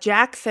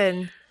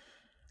Jackson,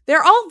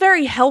 they're all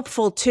very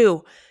helpful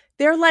too.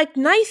 They're like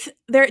nice,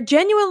 they're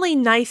genuinely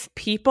nice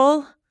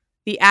people.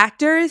 The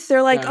actors,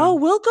 they're like, oh,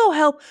 we'll go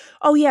help.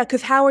 Oh yeah,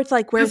 because Howard's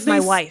like, where's my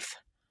wife?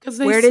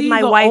 Where did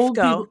my wife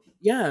go?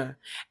 Yeah.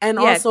 And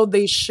also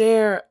they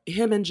share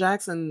him and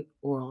Jackson.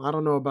 Well, I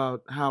don't know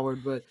about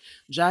Howard, but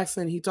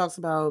Jackson, he talks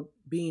about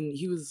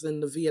he was in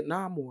the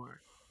Vietnam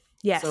War.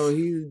 Yes. So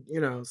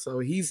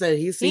he said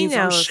he's seen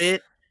some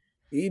shit.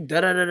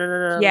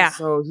 Yeah.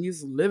 So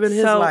he's living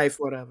his life,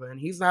 whatever. And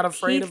he's not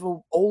afraid of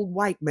an old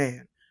white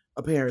man,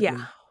 apparently.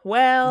 Yeah.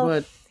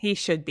 Well, he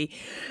should be.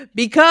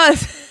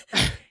 Because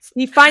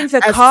he finds a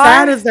car. As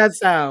sad as that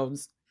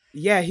sounds,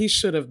 yeah, he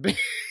should have been.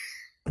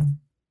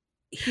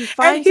 He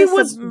finds and he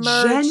was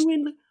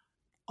genuinely...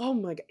 Oh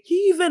my God. He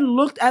even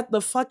looked at by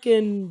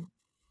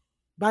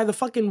the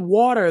fucking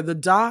water, the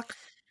dock.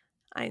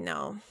 I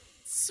know.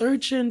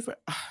 Searching for...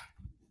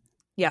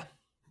 Yeah.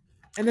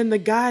 And then the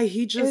guy,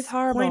 he just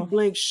point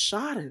blank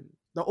shot him.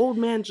 The old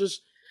man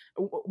just...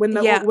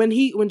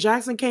 When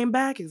Jackson came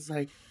back, he's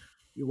like,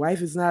 your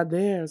wife is not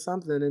there or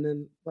something. And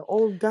then the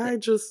old guy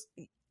just...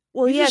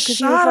 Well, yeah, because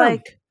he was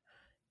like...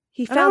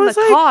 He found the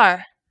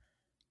car.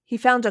 He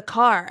found a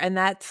car, and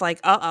that's like,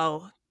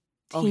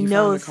 he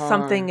knows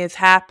something is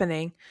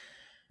happening.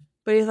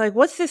 But he's like,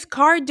 what's this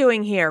car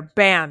doing here?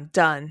 Bam,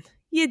 done.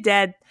 You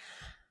dead.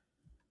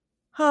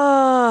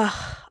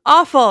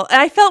 Awful.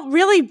 And I felt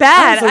really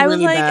bad. That was a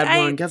really really bad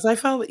one because I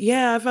felt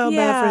bad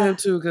for him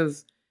too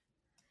because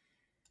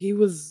he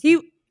was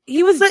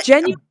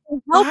genuinely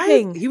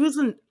helping. He was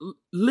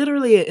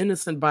literally an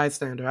innocent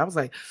bystander. I was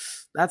like,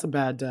 that's a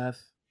bad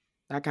death.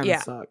 That kind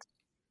of sucks.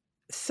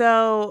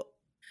 So,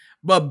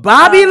 but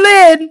Bobby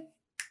Lynn.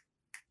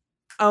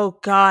 Oh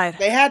God!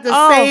 They had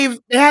to save.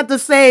 They had to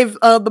save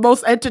the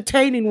most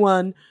entertaining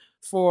one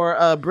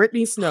for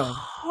Brittany Snow.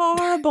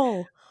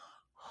 Horrible.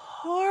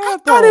 I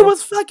thought it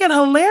was fucking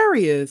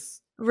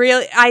hilarious.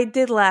 Really, I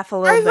did laugh a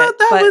little bit. I thought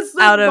that was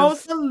the out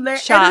most of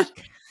hilarious. Shock.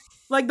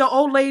 Like the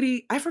old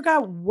lady, I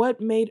forgot what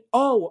made.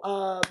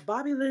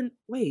 Bobby Lynn.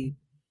 Wait,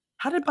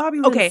 how did Bobby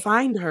Lynn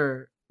find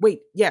her?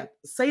 Wait,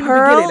 say the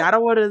beginning. I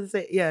don't want to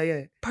say.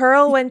 Yeah.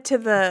 Pearl went to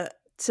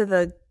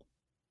the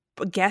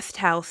guest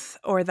house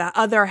or the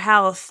other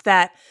house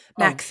that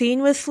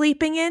Maxine was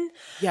sleeping in.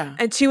 Yeah.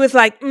 And she was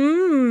like,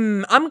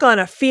 I'm going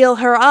to feel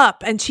her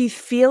up. And she's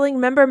feeling,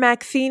 remember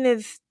Maxine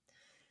is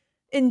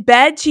in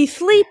bed, she's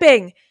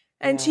sleeping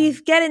and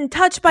she's getting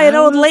touched by an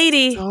old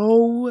lady.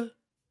 So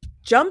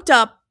jumped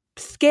up,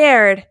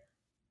 scared.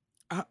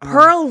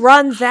 Pearl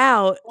runs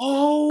out.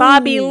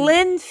 Bobby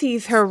Lynn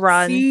sees her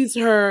run. Sees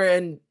her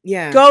and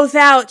goes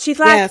out. She's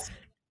like,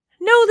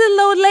 no, little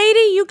old lady,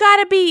 you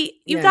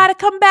gotta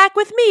come back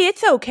with me.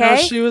 It's okay.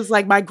 No, she was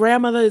like, my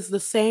grandmother is the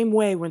same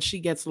way when she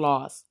gets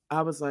lost.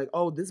 I was like,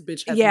 oh, this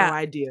bitch has no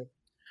idea.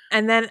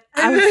 And then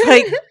I was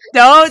like,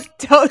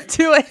 don't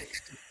do it.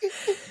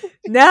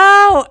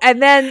 No.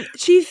 And then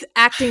she's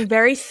acting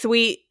very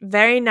sweet,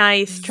 very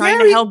nice, trying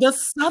to help. The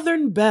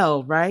Southern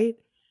Belle, right?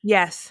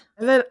 Yes.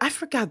 And then I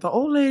forgot, the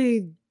old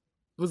lady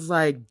was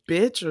like,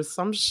 bitch or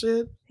some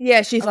shit.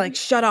 Yeah, she's like,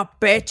 shut up,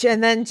 bitch.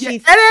 And then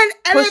she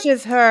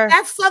pushes her.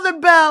 That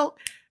Southern Belle,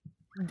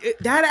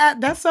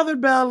 that Southern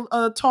Belle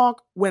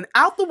talk went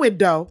out the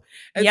window.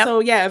 And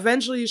so,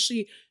 eventually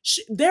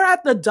they're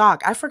at the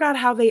dock. I forgot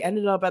how they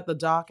ended up at the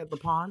dock at the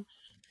pond.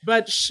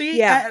 But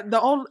the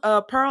old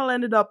Pearl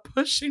ended up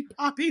pushing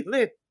Bobby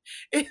Lynn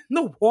in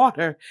the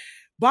water.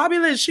 Bobby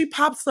Lynn, she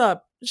pops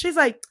up. She's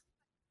like,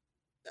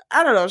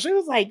 I don't know. She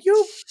was like,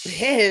 you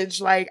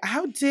bitch. Like,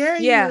 how dare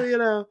you, you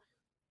know?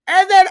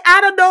 And then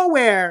out of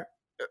nowhere,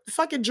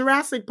 fucking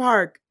Jurassic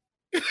Park,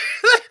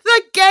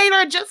 the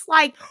gator just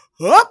like,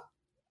 whoop.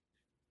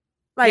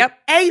 Like,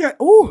 ate her.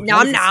 Ooh,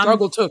 nom nom.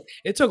 Struggle took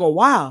a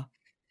while.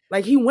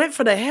 Like, he went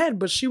for the head,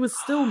 but she was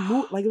still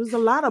like, it was a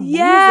lot of moving.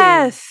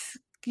 Yes.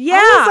 Yeah.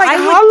 I was like,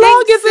 how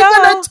long is it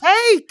going to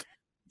take?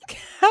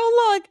 How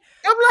long?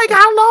 I'm like,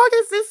 how long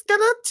is this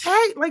gonna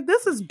take? Like,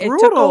 this is brutal. It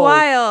took a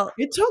while.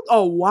 It took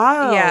a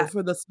while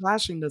for the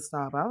splashing to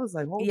stop. I was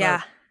like, hold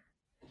up.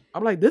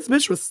 I'm like, this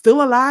bitch was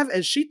still alive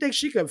and she thinks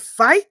she could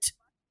fight?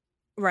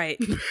 Right.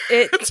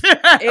 It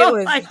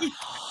was like,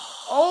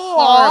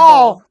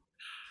 horrible.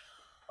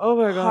 Oh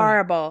my God.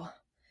 Horrible.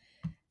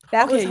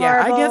 That was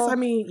horrible. I guess, I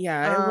mean,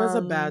 it was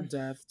a bad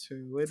death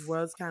too. It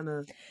was kind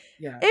of,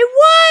 It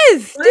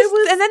was!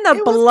 And then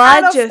the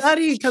blood just...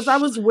 funny because I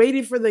was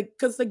waiting for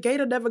because the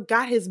gator never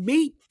got his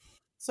meat.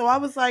 So I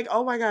was like,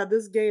 oh my God,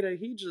 this gator,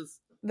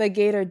 the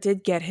gator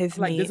did get his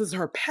meat. Like, this is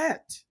her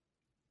pet.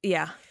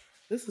 Yeah.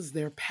 This is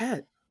their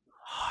pet.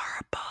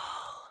 Horrible.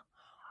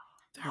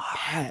 Their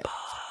pet.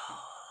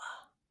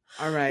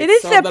 All right. It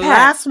is the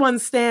last one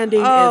standing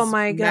is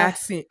my God.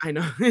 Maxine. I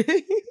know.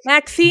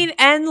 Maxine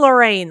and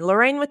Lorraine.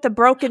 Lorraine with the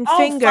broken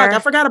finger. Fuck. I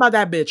forgot about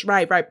that bitch.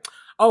 Right.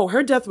 Oh,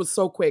 her death was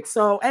so quick.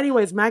 So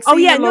anyways,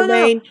 Maxine and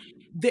Lorraine.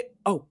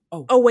 No.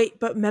 Oh, wait.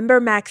 But remember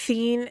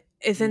Maxine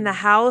is in the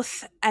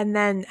house and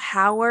then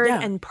Howard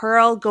and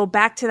Pearl go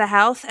back to the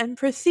house and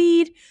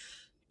proceed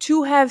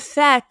to have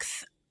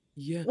sex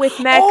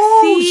with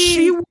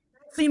Maxine.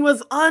 Maxine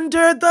was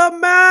under the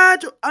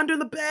mat, under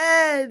the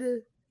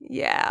bed.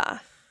 Yeah.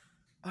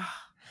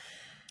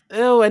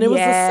 Ew, and it was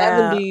the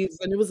 70s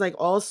and it was like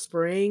all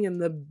spring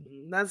and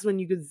that's when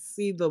you could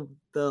see the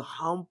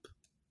hump.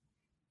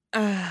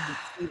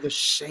 See the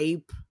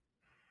shape.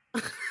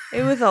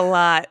 It was a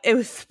lot. It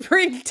was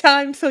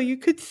springtime, so you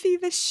could see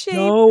the shape.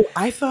 No,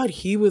 I thought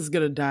he was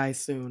gonna die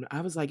soon. I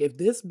was like, if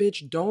this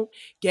bitch don't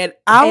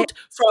get out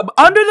from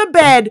under the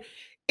bed,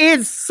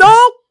 it's so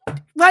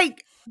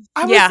like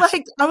I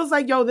was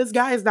like, yo, this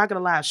guy is not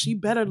gonna last. She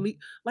better leave.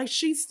 Like,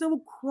 she's still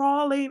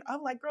crawling.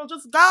 I'm like, girl,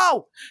 just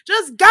go.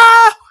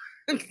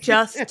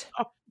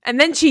 And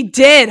then she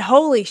did.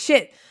 Holy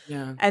shit.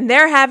 Yeah. And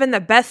they're having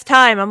the best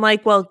time. I'm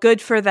like, well,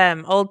 good for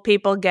them. Old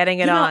people getting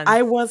it on.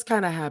 I was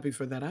kind of happy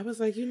for that. I was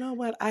like, you know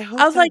what? I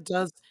hope that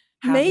does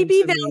happen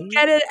maybe to they'll me.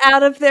 get it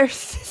out of their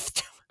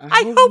system.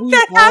 I hope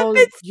that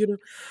happens.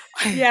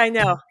 Yeah,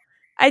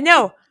 I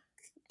know.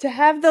 To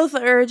have those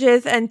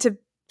urges and to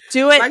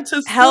do it like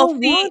to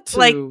healthy,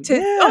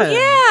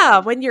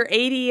 when you're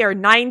 80 or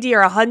 90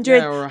 or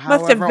 100,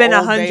 must have been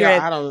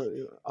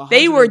 100.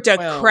 They were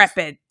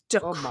decrepit.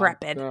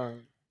 Oh,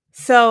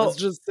 so let's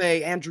just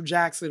say Andrew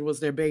Jackson was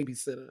their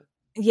babysitter.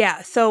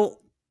 Yeah. So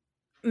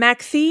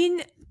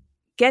Maxine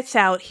gets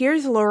out.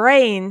 Here's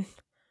Lorraine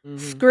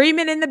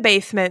screaming in the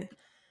basement.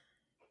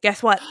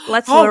 guess what?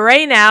 Let's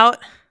Lorraine out.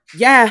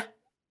 Yeah.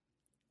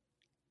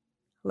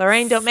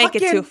 Lorraine, don't make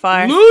it too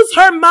far. Lose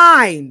her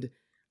mind.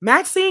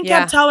 Maxine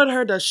kept telling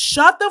her to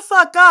shut the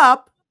fuck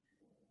up.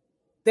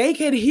 They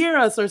could hear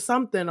us or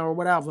something or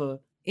whatever.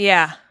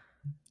 Yeah.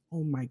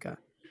 Oh my God.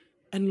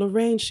 And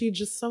Lorraine, she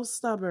just so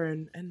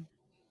stubborn. And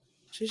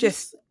she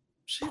just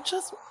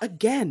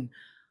again,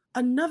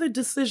 another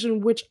decision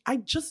which I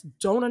just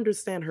don't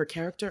understand her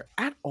character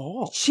at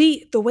all.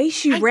 The way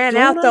she ran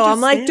out though,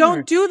 I'm like,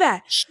 don't do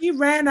that. She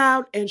ran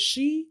out and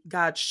she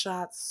got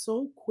shot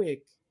so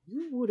quick.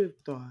 You would have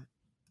thought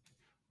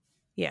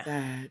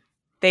that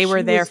they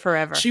were there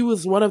forever. She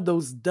was one of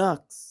those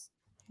ducks,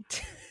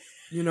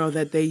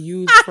 that they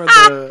use for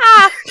the.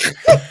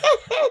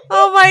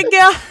 Oh my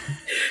God!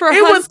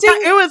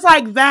 It was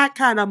like that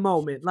kind of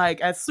moment.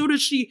 Like as soon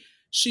as she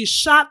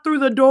shot through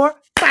the door,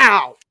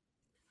 pow,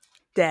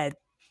 dead,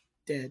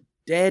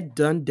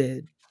 done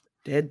dead.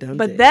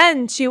 But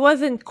then she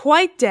wasn't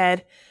quite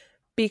dead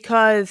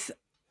because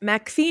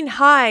Maxine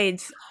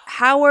hides.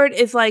 Howard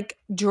is like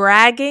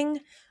dragging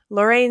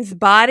Lorraine's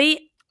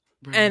body.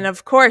 Right. And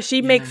of course,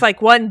 she makes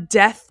like one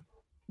death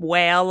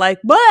wail,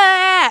 like,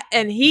 "Bah!"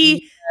 And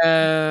he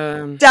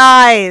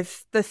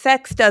dies. The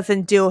sex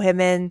doesn't do him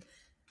in,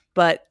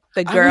 but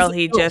the girl,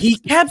 he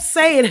kept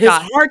saying his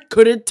heart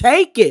couldn't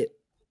take it.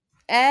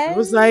 And it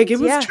was like, it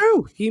was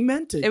true. He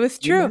meant it. It was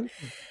true.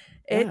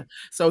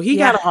 So he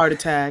got a heart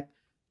attack.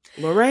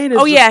 Lorraine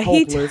is just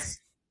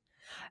hopeless.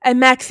 And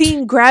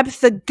Maxine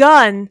grabs the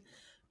gun,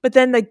 but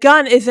then the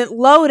gun isn't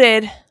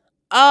loaded.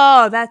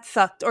 Oh, that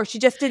sucked. Or she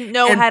just didn't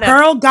know how to.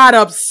 Pearl got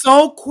up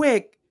so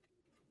quick.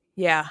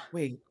 Yeah.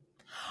 Wait.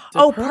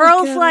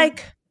 Pearl's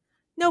like,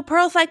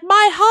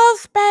 my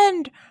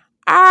husband.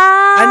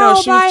 I know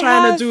she was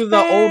trying to do the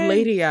old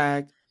lady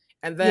act.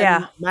 And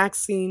then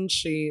Maxine,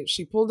 she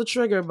pulled the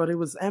trigger, but it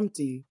was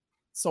empty.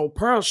 So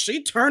Pearl,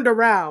 she turned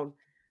around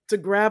to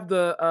grab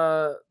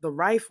the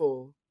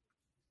rifle,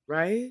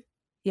 right?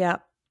 Yeah.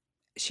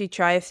 She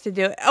tries to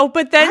do it. Oh,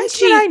 but then Why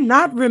did I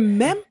not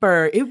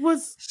remember? It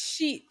was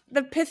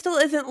the pistol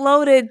isn't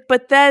loaded,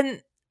 but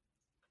then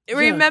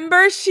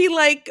remember she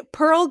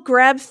Pearl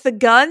grabs the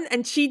gun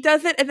and she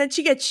does it and then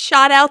she gets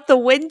shot out the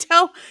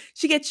window.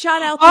 She gets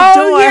shot out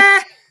the door.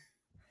 Yeah.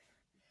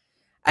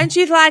 And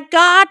she's like,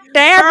 God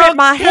damn it,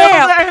 my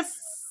hip.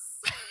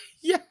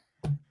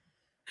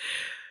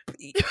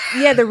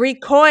 Yeah, the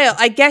recoil.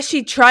 I guess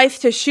she tries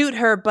to shoot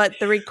her, but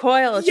the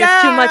recoil is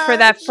just too much for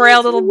that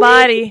frail little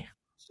body.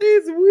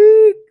 She's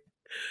weak.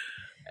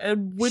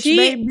 And which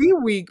made me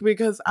weak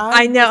because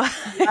I know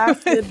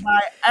laughed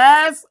my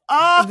ass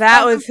off.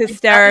 That was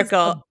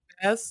hysterical.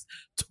 That was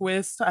the best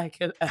twist I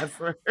could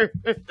ever.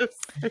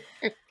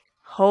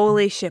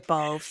 Holy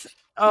shitballs.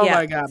 Oh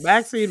my God.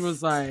 Maxine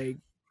was like,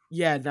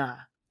 yeah, nah.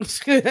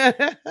 And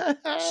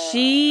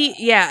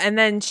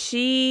then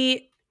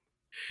she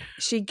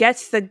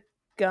gets the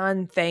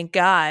gun, thank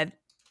God.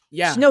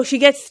 Yeah. She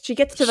gets to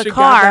the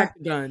car. Got back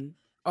the gun.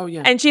 Oh,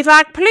 yeah. And she's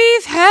like,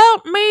 please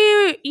help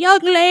me, young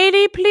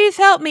lady, please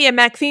help me. And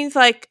Maxine's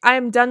like,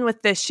 I'm done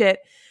with this shit.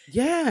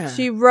 Yeah.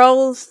 She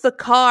rolls the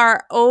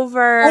car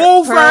over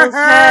Pearl's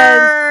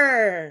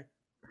head.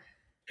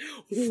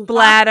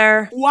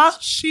 Splatter. While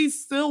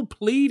she's still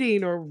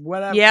bleeding or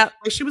whatever. Yep.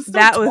 Like she was still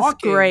that talking. Was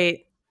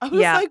great. I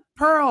was like,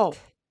 Pearl,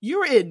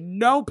 you're in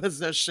no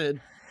position.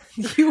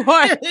 You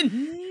are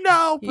in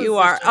no position. You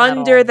are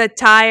under the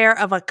tire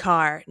of a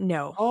car.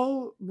 No.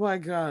 Oh my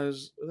gosh.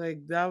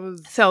 Like that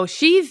was. So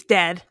she's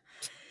dead.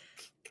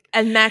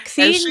 And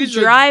Maxine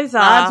drives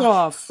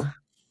off.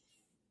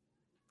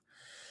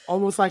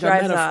 Almost like a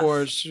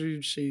metaphor.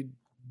 She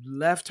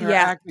left her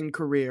acting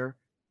career.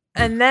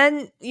 And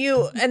then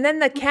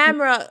the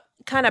camera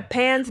kind of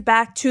pans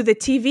back to the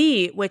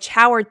TV, which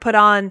Howard put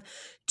on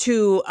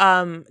to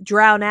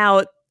drown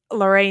out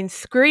Lorraine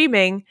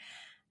screaming.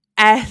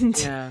 And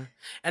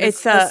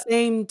it's the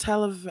same it's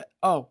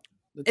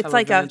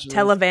like a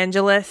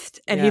televangelist,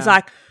 and he's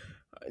like,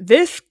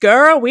 "This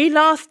girl, we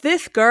lost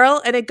this girl,"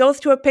 and it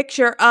goes to a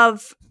picture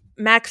of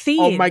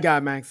Maxine. Oh my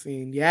God,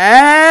 Maxine!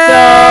 Yes,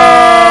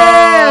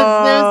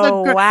 there's a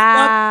girl.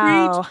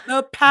 Wow,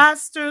 the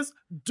pastor's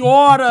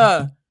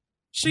daughter.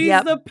 She's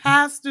the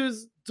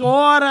pastor's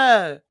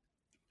daughter,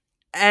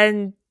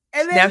 and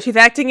now she's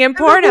acting in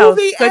pornos.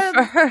 Good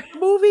for her.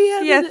 Movie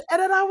ended,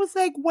 and then I was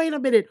like, wait a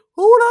minute,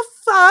 who the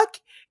fuck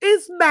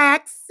is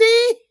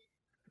Maxine?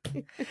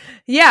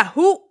 Yeah,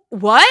 who?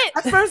 What?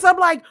 At first I'm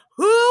like,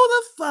 who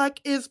the fuck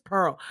is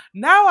Pearl?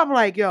 Now I'm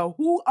like,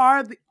 who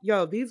are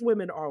these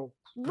women are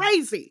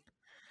crazy.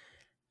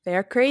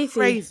 They're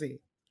crazy.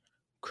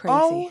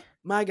 Oh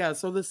my God.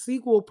 So the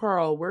sequel,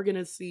 Pearl, we're going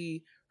to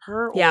see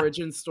her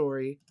origin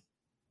story.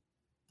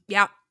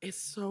 Yeah. It's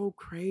so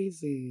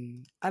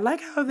crazy. I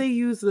like how they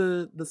use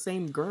the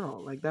same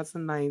girl. Like that's a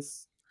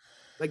nice,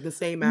 like the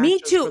same actress. Me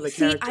too. For the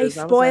See, I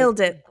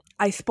spoiled it.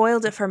 I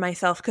spoiled it for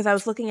myself because I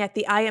was looking at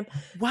the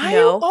Why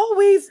you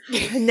always?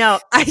 No,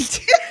 I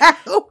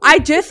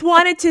just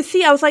wanted to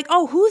see. I was like,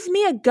 oh, who's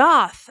Mia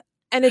Goth?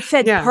 And it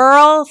said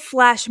Pearl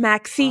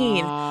 /Maxine.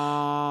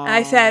 And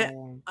I said,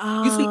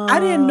 You see, I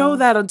didn't know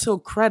that until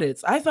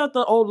credits. I thought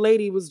the old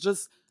lady was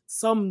just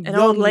some young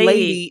old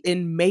lady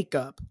in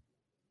makeup.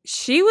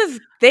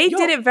 They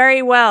did it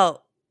very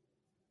well.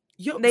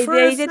 They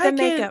did the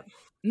makeup.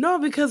 No,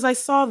 because I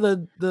saw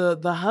the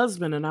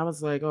husband and I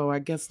was like, oh, I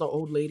guess the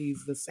old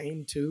lady's the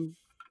same too.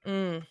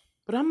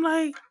 But I'm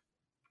like,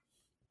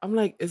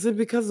 is it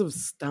because of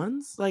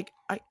stunts? Like,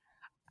 I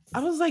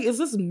was like, is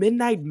this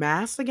Midnight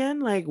Mass again?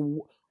 Like,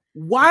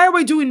 why are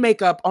we doing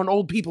makeup on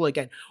old people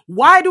again?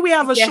 Why do we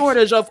have a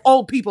shortage of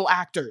old people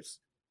actors?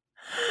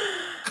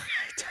 I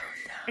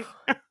don't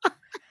know.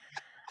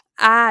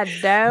 I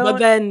don't. But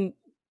then,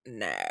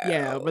 no.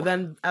 Yeah, but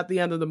then at the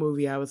end of the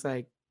movie, I was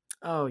like,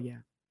 oh yeah,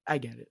 I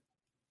get it.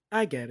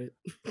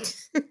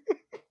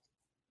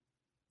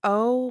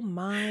 Oh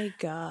my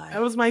God.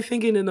 That was my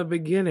thinking in the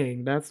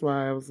beginning. That's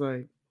why I was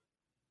like,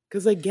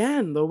 because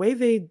again, the way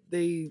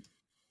they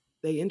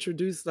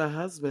introduced the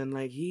husband,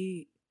 like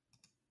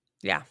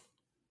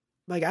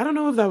like, I don't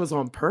know if that was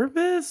on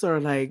purpose or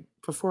like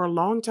for a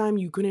long time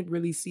you couldn't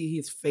really see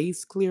his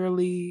face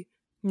clearly.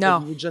 No,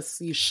 like, you would just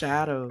see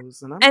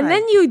shadows, and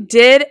then you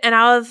did, and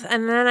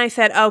then I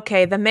said,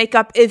 okay, the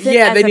makeup isn't.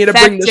 Yeah, they need to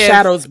bring the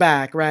shadows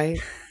back, right?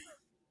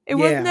 It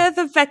wasn't as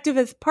effective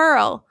as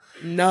Pearl.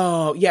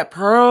 No, yeah,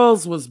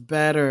 Pearl's was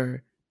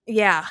better.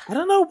 Yeah, I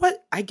don't know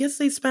what. I guess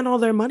they spent all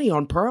their money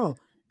on Pearl.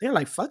 They're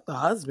like, fuck the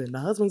husband. The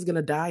husband's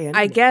gonna die anyway.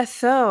 I guess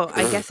so.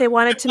 I guess they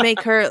wanted to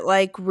make her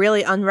like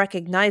really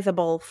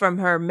unrecognizable from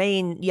her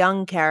main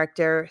young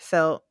character.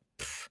 So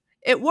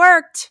it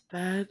worked.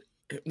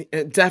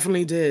 It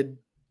definitely did.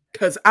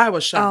 Because I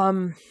was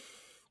shocked.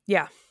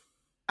 Yeah.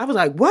 I was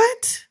like,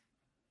 what?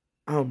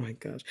 Oh my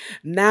gosh.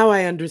 Now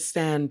I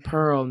understand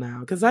Pearl now.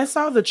 Because I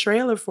saw the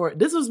trailer for it.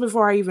 This was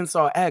before I even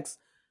saw X.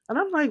 And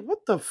I'm like,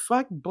 what the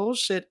fuck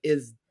bullshit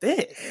is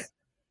this?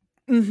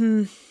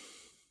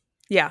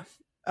 Yeah.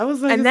 I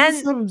was like, is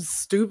this some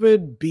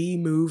stupid B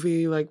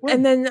movie? Like, what?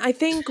 And then I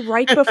think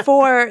right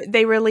before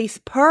they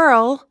released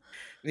Pearl,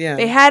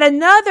 they had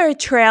another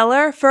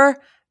trailer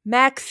for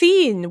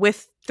Maxine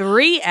with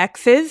 3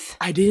 X's.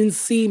 I didn't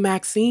see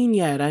Maxine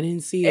yet. I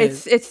didn't see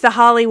it. It's the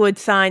Hollywood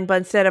sign, but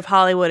instead of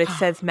Hollywood, it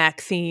says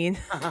Maxine.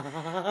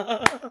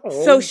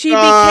 So she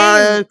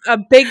became a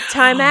big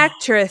time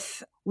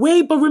actress.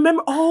 Wait, but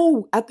remember?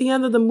 Oh, at the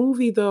end of the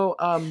movie, though,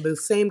 the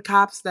same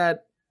cops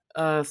that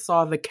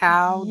saw the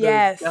cow,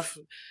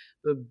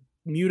 the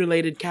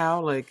mutilated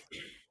cow, like,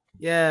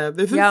 they're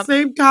the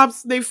same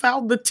cops. They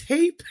found the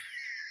tape.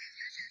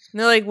 And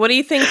they're like, what do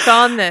you think's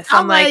on this?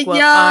 I'm like,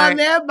 well,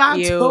 they're about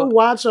to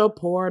watch a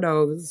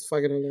porno. This is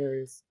fucking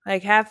hilarious.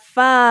 Like, have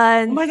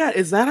fun. Oh my God,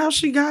 is that how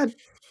she got?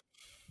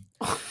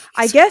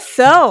 I guess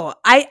so.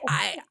 I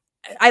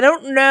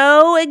don't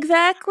know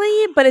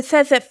exactly, but it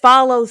says it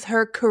follows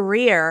her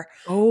career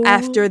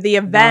after the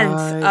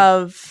events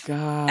of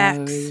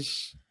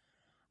X.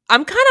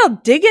 I'm kind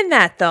of digging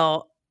that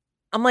though.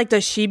 I'm like,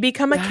 does she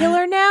become a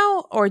killer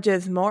now, or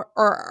just more,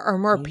 or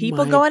more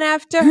people going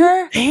after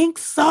her? Think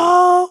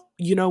so?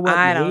 You know what?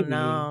 I don't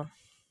know.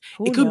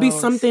 It could be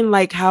something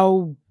like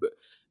how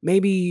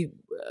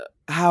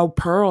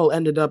Pearl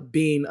ended up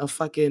being a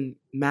fucking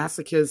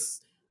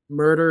masochist,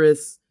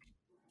 murderous,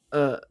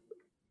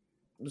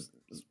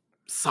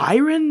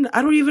 siren.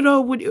 I don't even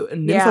know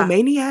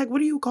nymphomaniac. What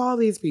do you call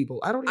these people?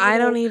 I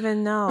don't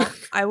even know.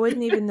 I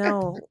wouldn't even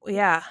know.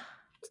 Yeah.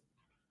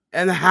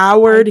 And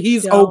Howard,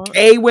 he's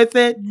okay with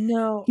it.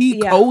 No.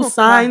 He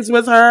co-signs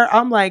with her.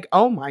 I'm like,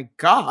 oh my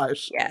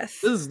gosh. Yes.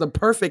 This is the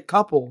perfect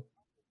couple.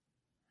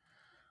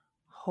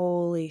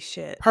 Holy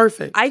shit.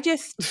 Perfect.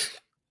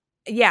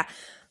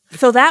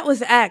 So that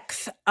was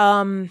X.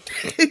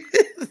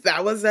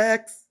 That was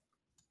X.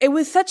 It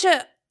was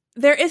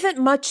there isn't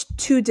much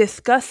to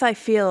discuss, I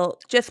feel,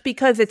 just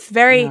because it's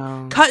very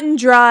cut and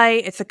dry.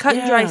 It's a cut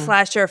and dry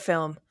slasher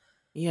film.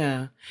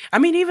 Yeah. I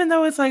mean, even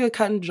though it's like a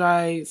cut and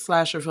dry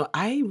slasher film,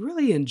 I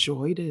really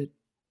enjoyed it.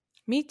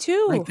 Me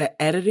too. Like,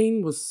 the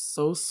editing was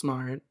so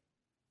smart.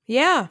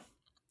 Yeah.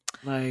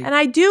 Like, and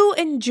I do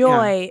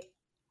enjoy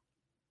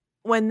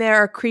when there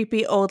are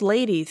creepy old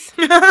ladies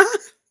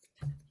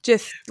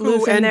just losing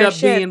who end their up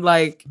shit. being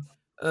like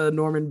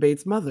Norman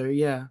Bates' mother.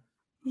 Yeah.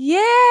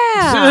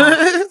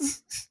 Yeah.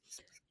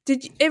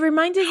 It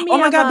reminded me of... Oh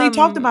my God, they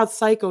talked about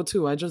Psycho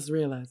too. I just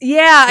realized.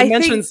 Yeah, I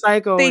mentioned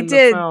Psycho in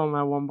the film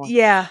at one point.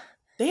 Yeah.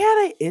 They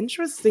had an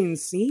interesting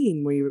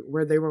scene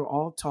where they were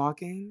all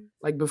talking,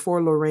 like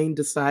before Lorraine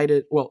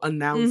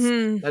announced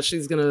that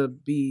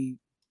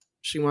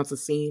she wants a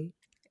scene.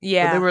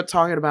 Yeah. But they were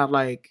talking about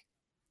like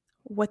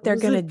what they're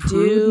going to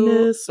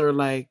do. Or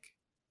like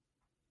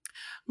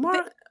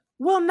more,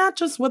 not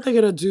just what they're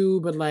going to do,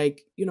 but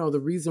like, the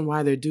reason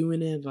why they're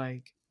doing it.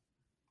 Like,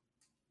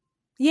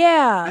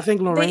 yeah. I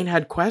think Lorraine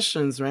had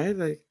questions, right?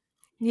 Like,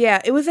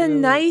 yeah, it was a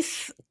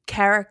nice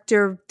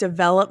character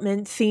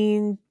development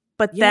scene.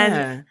 But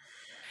then,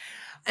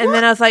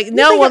 then I was like,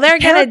 no, they're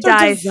going to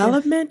die.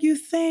 Development, you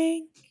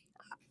think?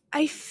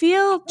 I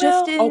feel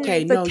just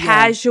the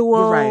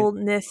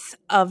casualness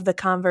of the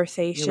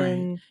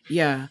conversation. Right.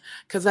 Yeah,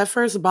 because at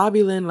first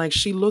Bobby Lynn, like,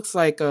 she looks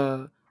like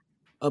a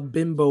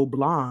bimbo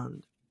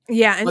blonde.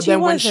 Yeah, and But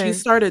then when she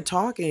started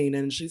talking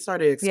and she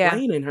started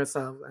explaining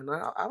herself, and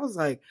I was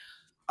like,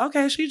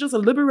 okay, she's just a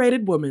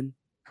liberated woman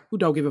who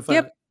don't give a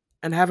fuck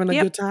and having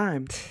a good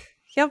time.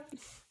 Yep.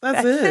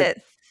 That's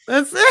it.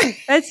 That's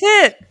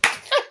it.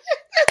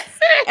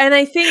 And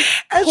I think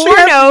and pornos, she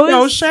has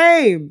no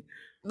shame.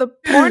 The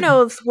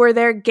pornos were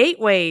their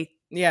gateway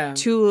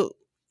to,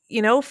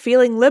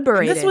 feeling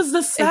liberated. And this was the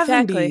 70s.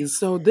 Exactly.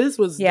 So this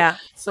was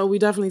so we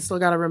definitely still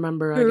got to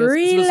remember, I guess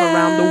this was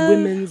around the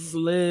women's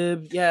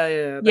lib.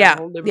 That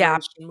whole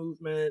liberation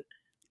movement.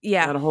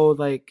 Yeah. That whole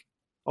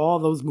all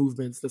those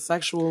movements, the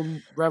sexual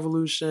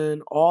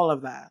revolution, all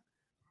of that.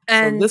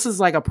 And so this is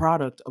like a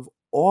product of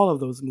all of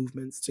those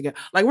movements together.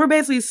 Like we're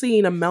basically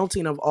seeing a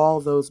melting of all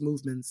of those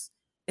movements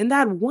in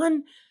that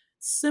one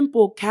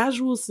simple,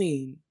 casual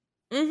scene.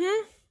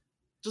 Mm-hmm.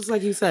 Just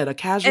like you said, a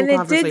casual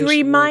conversation. And it did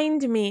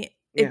remind me.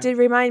 It did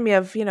remind me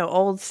of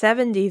old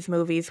 70s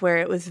movies where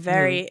it was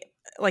very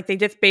like they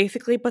just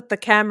basically put the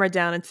camera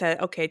down and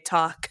said, "Okay,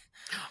 talk."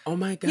 Oh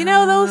my god!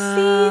 Those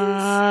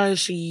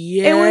scenes.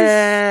 Yeah, it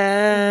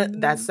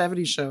was that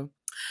 70s show.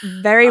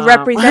 Very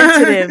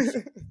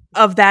representative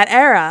of that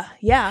era.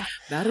 Yeah,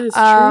 that is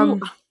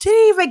true.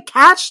 Didn't even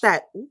catch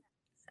that.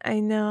 I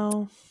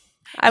know.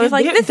 I was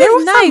like, this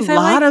is nice. A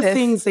lot of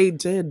things they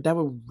did that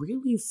were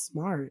really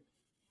smart.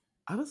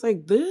 I was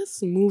like,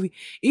 this movie,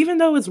 even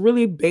though it's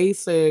really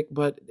basic,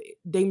 but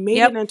they made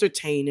it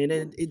entertaining,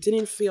 and it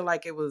didn't feel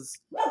like it was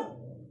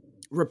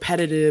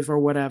repetitive or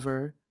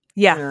whatever.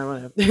 Yeah.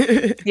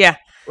 Whatever. Yeah.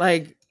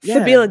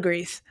 Sabine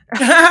agrees.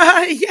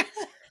 Yeah.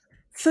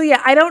 So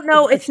yeah, I don't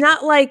know. It's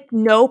not like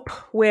Nope,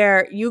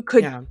 where you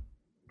could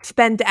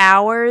spend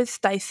hours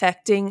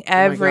dissecting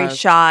every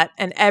shot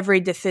and every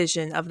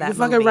decision of that movie.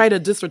 If I could write a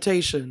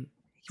dissertation.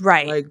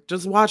 Right. Like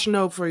just watch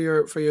Nope for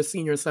your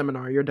senior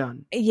seminar. You're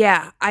done.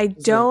 Yeah. I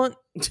don't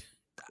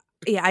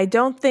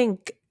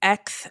think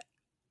X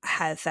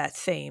has that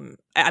same.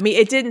 I mean,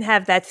 it didn't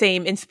have that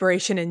same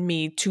inspiration in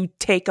me to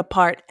take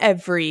apart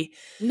every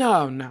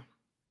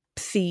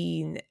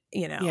scene,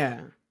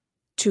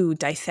 to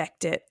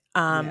dissect it.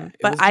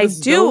 But I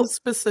do those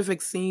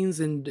specific scenes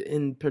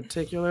in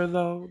particular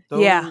though. Those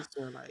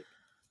were like,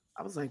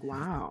 I was like,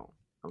 wow.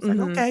 I was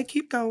like, okay,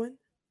 keep going.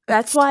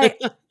 That's why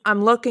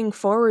I'm looking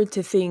forward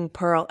to seeing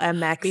Pearl and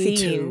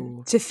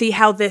Maxine to see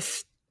how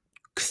this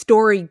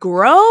story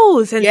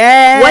grows and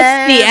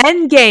what's the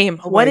end game.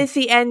 What is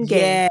the end game?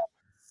 Yeah.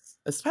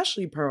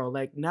 Especially Pearl.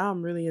 Like now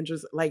I'm really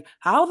interested. Like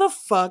how the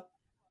fuck,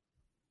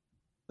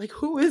 like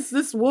who is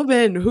this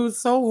woman who's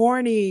so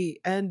horny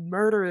and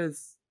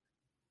murderous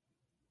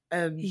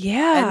and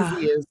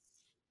envious?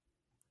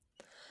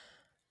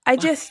 I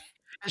just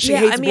and she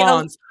hates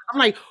blondes. I'm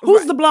like,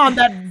 who's the blonde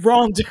that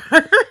wronged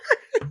her?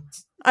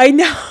 I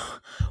know.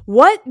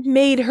 What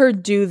made her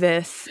do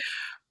this?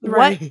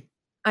 Right. What?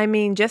 I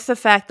mean, just the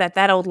fact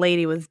that old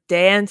lady was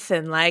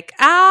dancing like,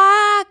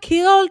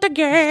 killed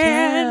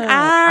again.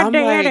 I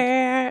did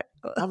it.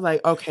 I'm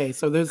like, okay,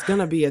 so there's going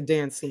to be a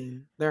dance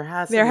scene. There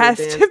has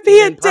to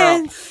be a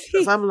dance scene.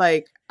 Because I'm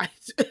like,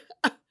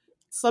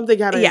 something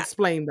got to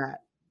explain that.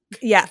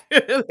 Yeah.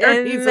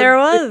 there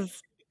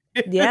was.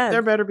 Yeah.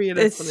 There better be an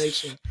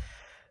explanation.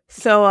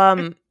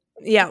 So,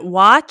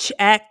 watch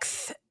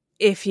X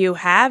if you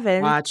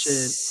haven't. Watch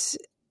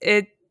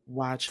it.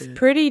 Watch it.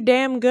 Pretty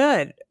damn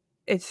good.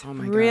 It's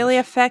really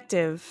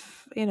effective,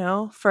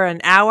 for an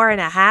hour and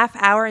a half,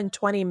 hour and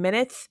 20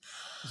 minutes.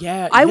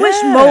 Yeah. I wish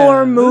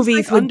more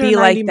movies would be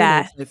like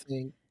that. Minutes, I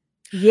think.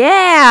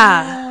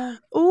 Yeah.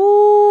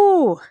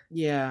 Ooh.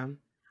 Yeah.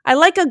 I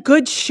like a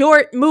good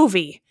short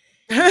movie.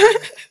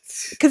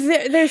 Because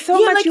there's so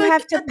much you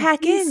have to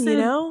pack in,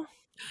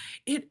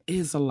 It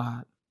is a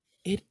lot.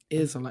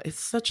 It's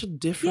such a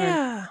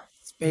different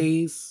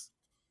space.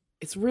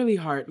 It's really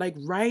hard. Like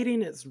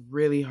writing is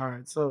really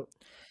hard. So,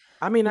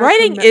 I mean,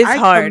 writing is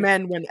hard. I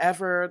commend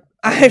whenever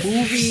a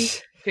movie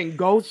can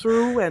go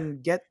through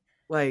and get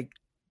like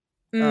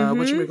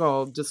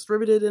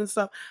distributed and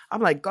stuff.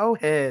 I'm like, go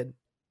ahead.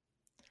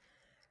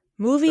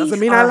 Movies doesn't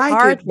mean I like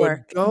hard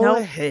work. But go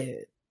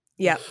ahead.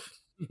 Yeah,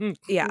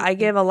 yeah. I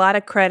give a lot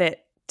of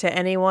credit to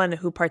anyone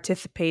who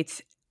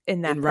participates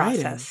in that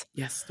process.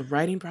 Yes, the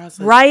writing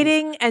process.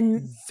 Writing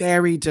and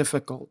very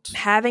difficult.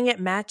 Having it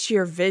match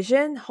your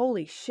vision.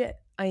 Holy shit!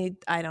 I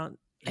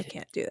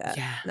can't do that.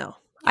 Yeah. No,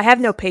 I have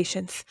no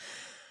patience.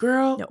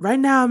 Girl, right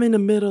now I'm in the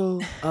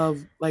middle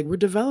of we're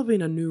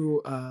developing a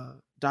new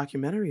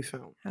documentary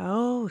film.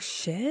 Oh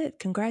shit!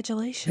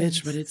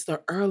 Congratulations, bitch! But it's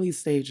the early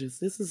stages.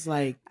 This is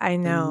I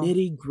know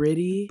nitty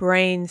gritty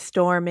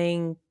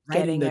brainstorming,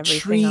 getting the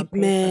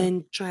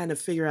treatment, trying to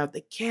figure out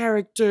the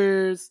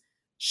characters.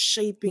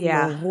 Shaping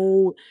the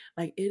whole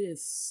it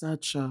is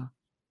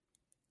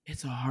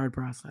it's a hard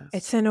process.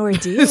 It's an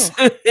ordeal.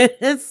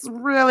 It's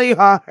really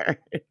hard.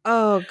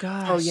 Oh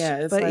gosh. Oh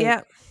yeah.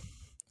 But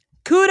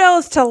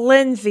kudos to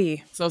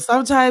Lindsay. So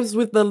sometimes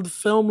with the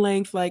film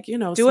length,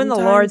 doing the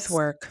Lord's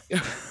work,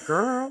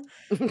 girl.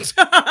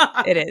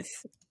 It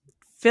is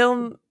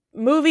film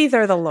movies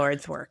are the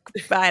Lord's work.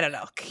 I don't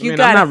know. I'm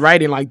not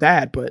writing like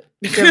that, but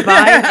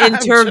divine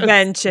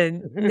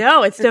intervention.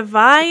 No, it's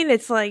divine.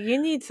 It's like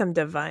you need some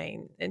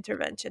divine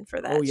intervention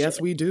for that. Oh, yes,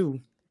 we do.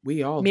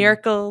 We all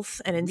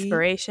miracles and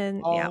inspiration.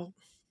 We all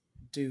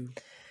do.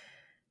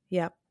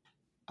 Yep.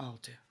 All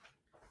do.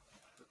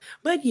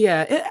 But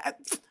yeah,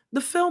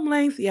 the film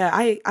length,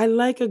 I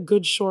like a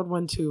good short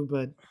one too,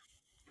 but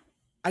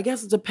I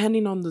guess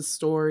depending on the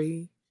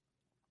story.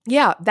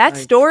 Yeah, that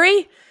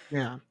story.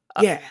 Yeah.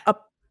 A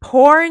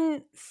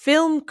porn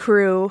film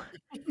crew.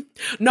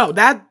 No,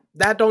 that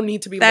don't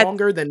need to be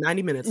longer than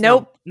 90 minutes.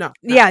 Nope. No.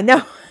 Yeah,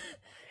 no.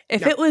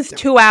 If it was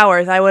 2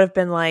 hours, I would have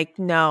been like,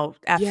 no,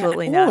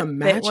 absolutely not.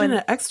 Imagine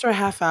an extra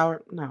half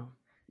hour. No.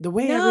 The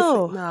way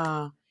everything.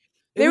 Nah.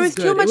 There was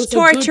too much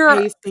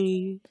torture.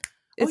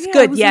 It's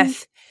good,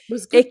 yes.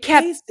 It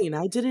kept pacing.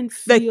 I didn't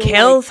feel the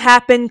kills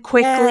happened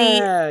quickly.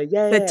 Yeah.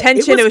 The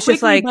tension. It was quickly,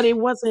 just like, but it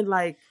wasn't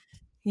like,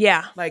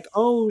 like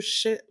oh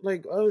shit,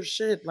 like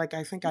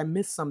I think I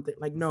missed something.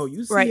 Like no,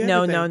 you see, right?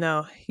 everything.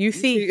 No. You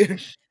see,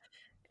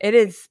 it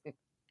is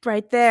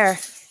right there.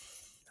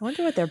 I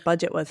wonder what their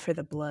budget was for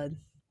the blood.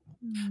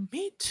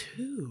 Me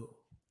too.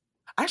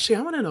 Actually,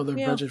 I want to know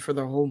their budget for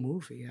the whole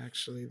movie.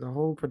 Actually, the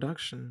whole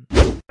production.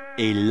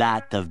 A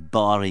lot of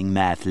boring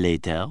math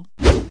later.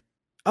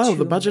 Oh,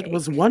 the budget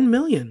was $1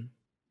 million.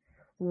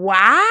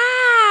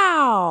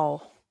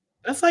 Wow.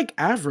 That's like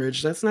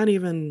average. That's not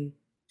even.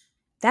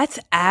 That's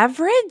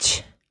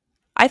average?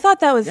 I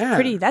thought that was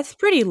pretty. That's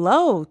pretty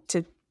low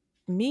to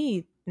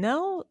me.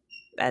 No,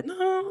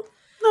 no,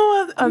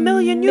 a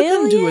million. You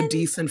can do a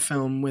decent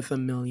film with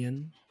 $1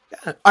 million.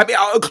 Yeah. I mean,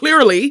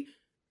 clearly,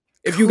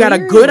 if you got a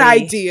good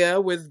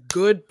idea with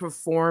good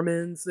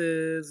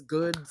performances,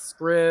 good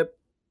script,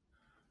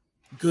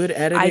 good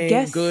editing, I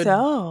guess good,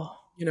 so.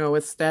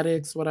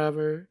 Aesthetics,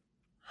 whatever.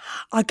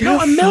 I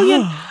guess $1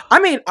 million. I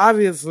mean,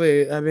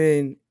 obviously,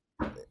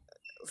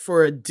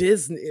 for a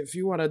Disney, if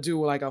you want to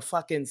do like a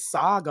fucking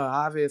saga,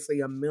 obviously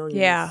 $1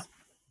 million is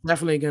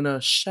definitely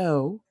gonna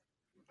show.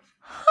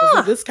 But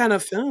for this kind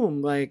of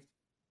film, like,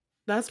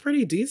 that's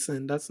pretty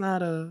decent. That's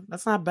not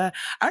bad.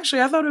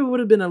 Actually, I thought it would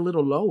have been a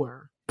little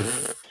lower.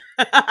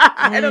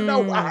 I don't know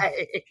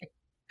why.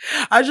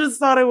 I just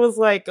thought it was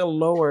like a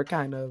lower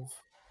kind of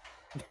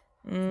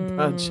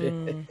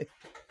budget.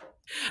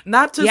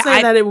 Not to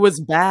say that it was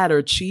bad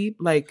or cheap.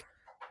 Like,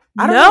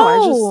 I don't know.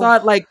 I just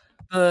thought like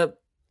I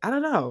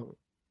don't know.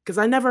 Because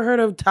I never heard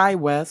of Ty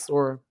West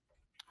or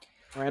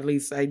at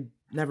least I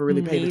never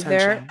really paid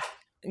attention.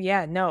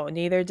 Yeah, no,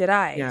 neither did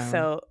I. Yeah.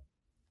 So,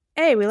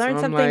 hey, we learn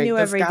something new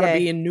every day. There's got to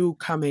be a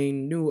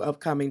new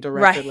upcoming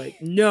director. Right.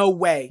 Like, no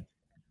way.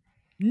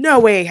 No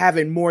way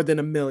having more than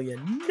 $1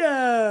 million.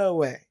 No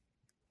way.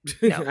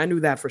 No. I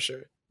knew that for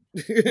sure.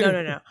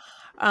 No.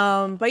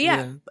 But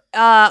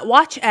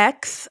watch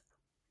X.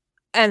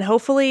 And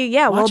hopefully,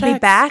 we'll be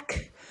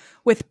back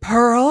with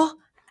Pearl.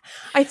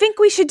 I think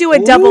we should do a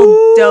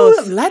double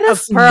dose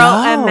of Pearl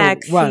and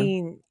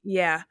Maxine. What?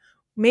 Yeah.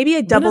 Maybe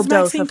a double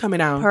dose of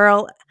coming out?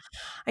 Pearl.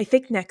 I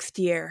think next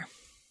year.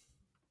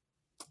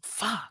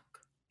 Fuck.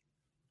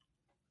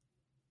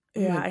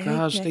 Yeah, oh my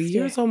gosh, the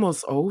year's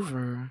almost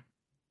over.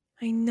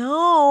 I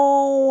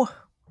know.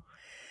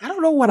 I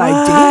don't know what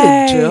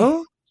I did,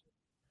 Jill.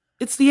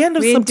 It's the end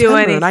of September,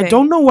 and I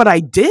don't know what I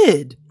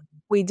did.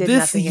 We did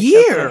this nothing.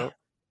 year. Okay.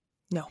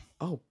 No.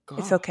 Oh God.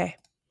 It's okay.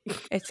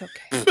 It's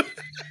okay.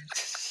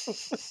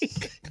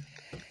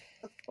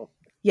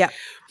 Yeah.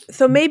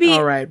 So maybe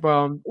all right,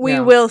 well, we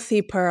will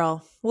see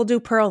Pearl. We'll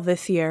do Pearl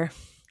this year.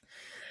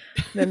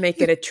 Then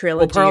make it a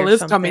trilogy. Pearl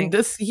is coming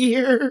this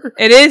year.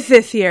 It is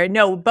this year.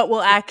 No, but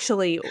we'll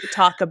actually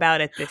talk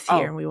about it this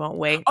year and we won't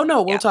wait. Oh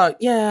no, we'll talk.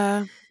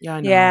 Yeah. Yeah,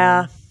 I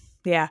know.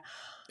 Yeah.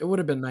 It would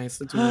have been nice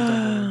to do a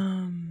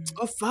double.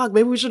 Oh fuck,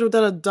 maybe we should have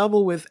done a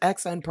double with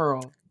X and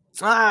Pearl.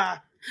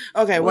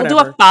 Okay, whatever. We'll do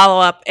a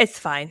follow-up. It's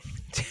fine.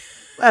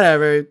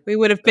 Whatever. We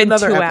would have been 2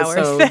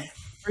 hours.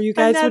 For you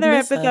guys another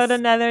episode,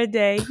 another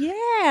day.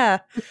 Yeah.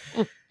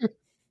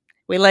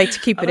 We like to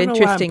keep it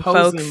interesting, why I'm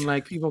posing, folks.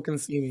 Like people can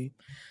see me.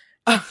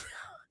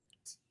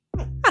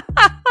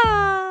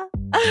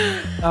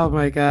 Oh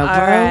my God.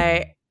 All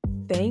right.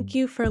 Thank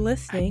you for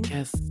listening. I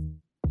guess.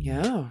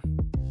 Yeah.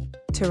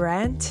 To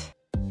Rant.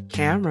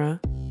 Camera.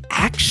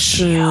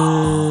 Action.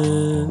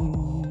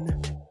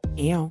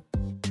 Ew.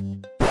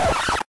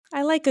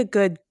 I like a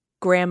good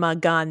grandma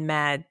gone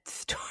mad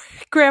story.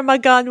 Grandma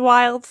gone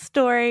wild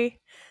story.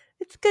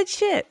 It's good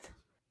shit.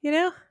 You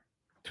know?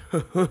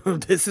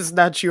 This is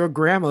not your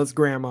grandma's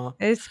grandma.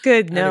 It's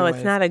good. No, Anyways.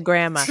 It's not a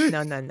grandma.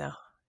 No.